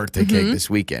had my birthday cake this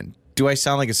weekend. Do I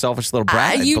sound like a selfish little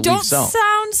brat? I You believe don't so.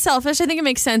 sound selfish. I think it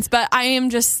makes sense. But I am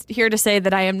just here to say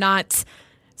that I am not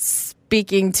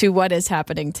speaking to what is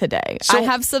happening today. So- I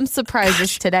have some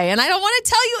surprises today, and I don't want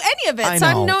to tell you any of it. I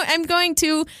So know. I'm going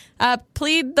to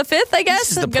plead the fifth, I guess.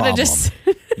 This is I'm the going to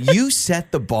problem. just... You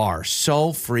set the bar so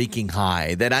freaking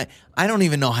high that I don't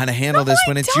even know how to handle this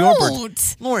when I it's your don't.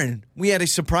 birthday. Lauren, we had a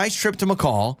surprise trip to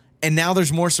McCall, and now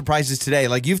there's more surprises today.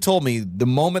 Like you've told me, the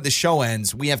moment the show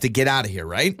ends, we have to get out of here,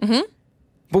 right? Mm-hmm.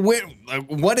 But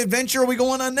what adventure are we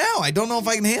going on now? I don't know if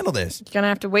I can handle this. You're going to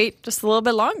have to wait just a little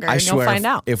bit longer, I and swear, you'll find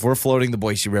out. if we're floating the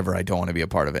Boise River, I don't want to be a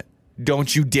part of it.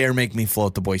 Don't you dare make me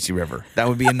float the Boise River. That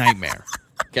would be a nightmare.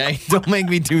 Okay? Don't make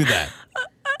me do that.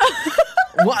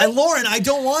 Well, Lauren, I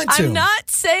don't want to. I'm not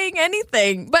saying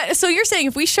anything. But so you're saying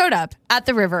if we showed up at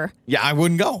the river. Yeah, I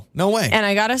wouldn't go. No way. And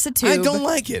I got us a tube. I don't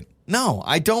like it. No,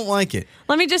 I don't like it.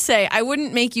 Let me just say, I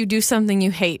wouldn't make you do something you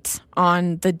hate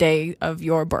on the day of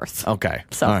your birth. Okay.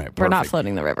 So all right, we're not perfect.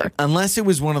 floating the river. Unless it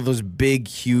was one of those big,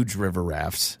 huge river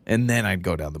rafts, and then I'd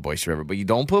go down the Boyce River. But you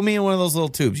don't put me in one of those little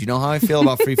tubes. You know how I feel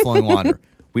about free-flowing water.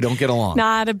 We don't get along.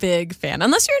 Not a big fan.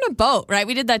 Unless you're in a boat, right?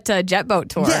 We did that jet boat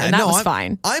tour, and that was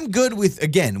fine. I'm good with,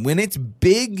 again, when it's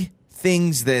big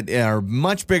things that are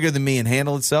much bigger than me and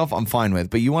handle itself, I'm fine with.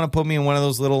 But you want to put me in one of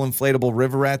those little inflatable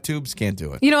river rat tubes? Can't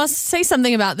do it. You know, I'll say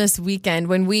something about this weekend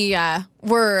when we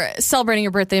were celebrating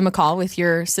your birthday in McCall with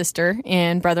your sister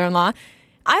and brother-in-law.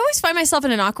 I always find myself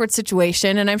in an awkward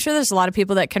situation, and I'm sure there's a lot of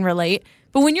people that can relate.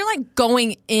 But when you're like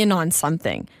going in on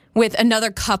something with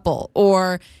another couple,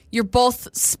 or you're both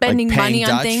spending Like paying money on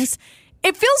Dutch? things,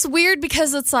 it feels weird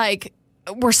because it's like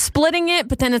we're splitting it,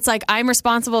 but then it's like I'm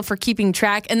responsible for keeping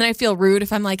track. And then I feel rude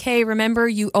if I'm like, hey, remember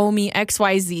you owe me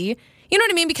XYZ. You know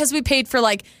what I mean? Because we paid for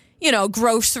like, you know,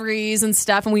 groceries and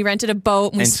stuff, and we rented a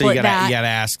boat and we And so split you that. gotta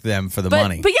ask them for the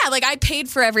money. But yeah, like I paid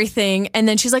for everything, and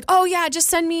then she's like, "Oh yeah, just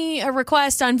send me a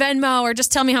request on Venmo, or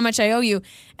just tell me how much I owe you." And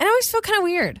I always feel kind of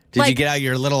weird. Did you get out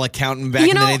your little accountant back in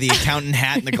the day, the accountant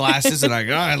hat and the glasses, and like,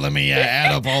 all right, let me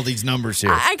add up all these numbers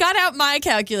here. I got out my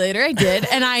calculator, I did,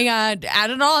 and I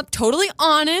added it all up, totally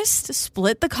honest,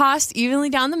 split the cost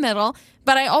evenly down the middle.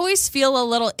 But I always feel a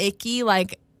little icky,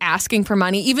 like asking for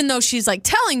money, even though she's like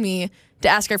telling me to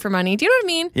ask her for money. Do you know what I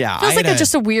mean? Yeah. Feels like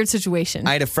just a weird situation.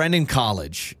 I had a friend in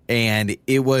college, and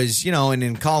it was, you know, and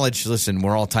in college, listen,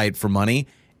 we're all tight for money.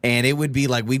 And it would be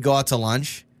like, we'd go out to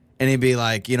lunch, and it'd be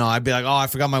like, you know, I'd be like, oh, I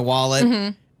forgot my wallet.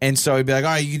 Mm-hmm. And so he'd be like, all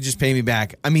right, you can just pay me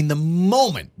back. I mean, the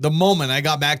moment I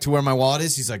got back to where my wallet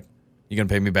is, he's like, you going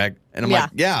to pay me back? And I'm like,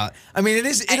 yeah. I mean, it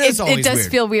is always It does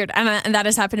weird. feel weird. And that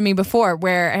has happened to me before,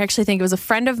 where I actually think it was a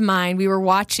friend of mine. We were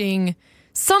watching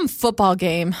some football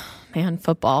game. Man,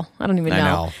 football. I don't even know. I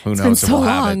know. Who It's knows been if so we'll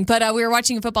have long. it. But we were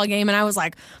watching a football game, and I was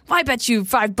like, I bet you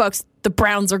 $5 the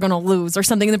Browns are going to lose or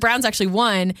something. And the Browns actually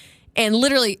won. And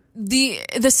literally, the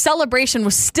celebration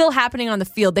was still happening on the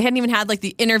field. They hadn't even had like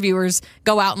the interviewers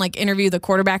go out and like interview the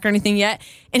quarterback or anything yet.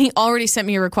 And he already sent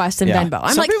me a request in Venmo. I'm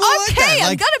Some like, people are like okay, that. I'm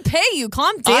Like, going to pay you.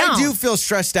 Calm down. I do feel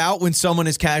stressed out when someone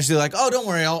is casually like, oh, don't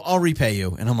worry, I'll repay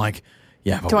you. And I'm like,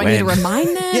 yeah, but Do I need to remind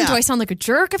them? Yeah. Do I sound like a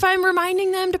jerk if I'm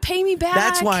reminding them to pay me back?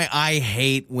 That's why I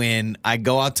hate when I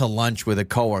go out to lunch with a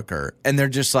coworker and they're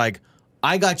just like,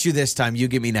 I got you this time, you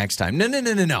get me next time. No.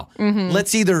 Mm-hmm.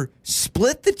 Let's either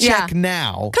split the check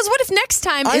now. Because what if next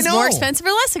time I is know. more expensive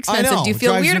or less I expensive? know. Do you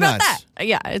feel Drives weird you about nuts. that?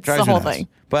 Yeah, it's Drives the me whole nuts. thing.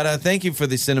 But thank you for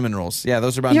the cinnamon rolls. Yeah,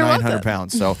 those are about You're 900 welcome.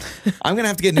 pounds. So I'm going to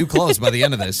have to get new clothes by the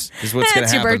end of this, is what's going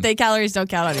It's to your happen. birthday. Calories don't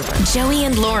count on your birthday. Joey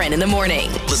and Lauren in the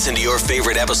morning. Listen to your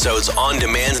favorite episodes on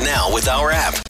demand now with our app.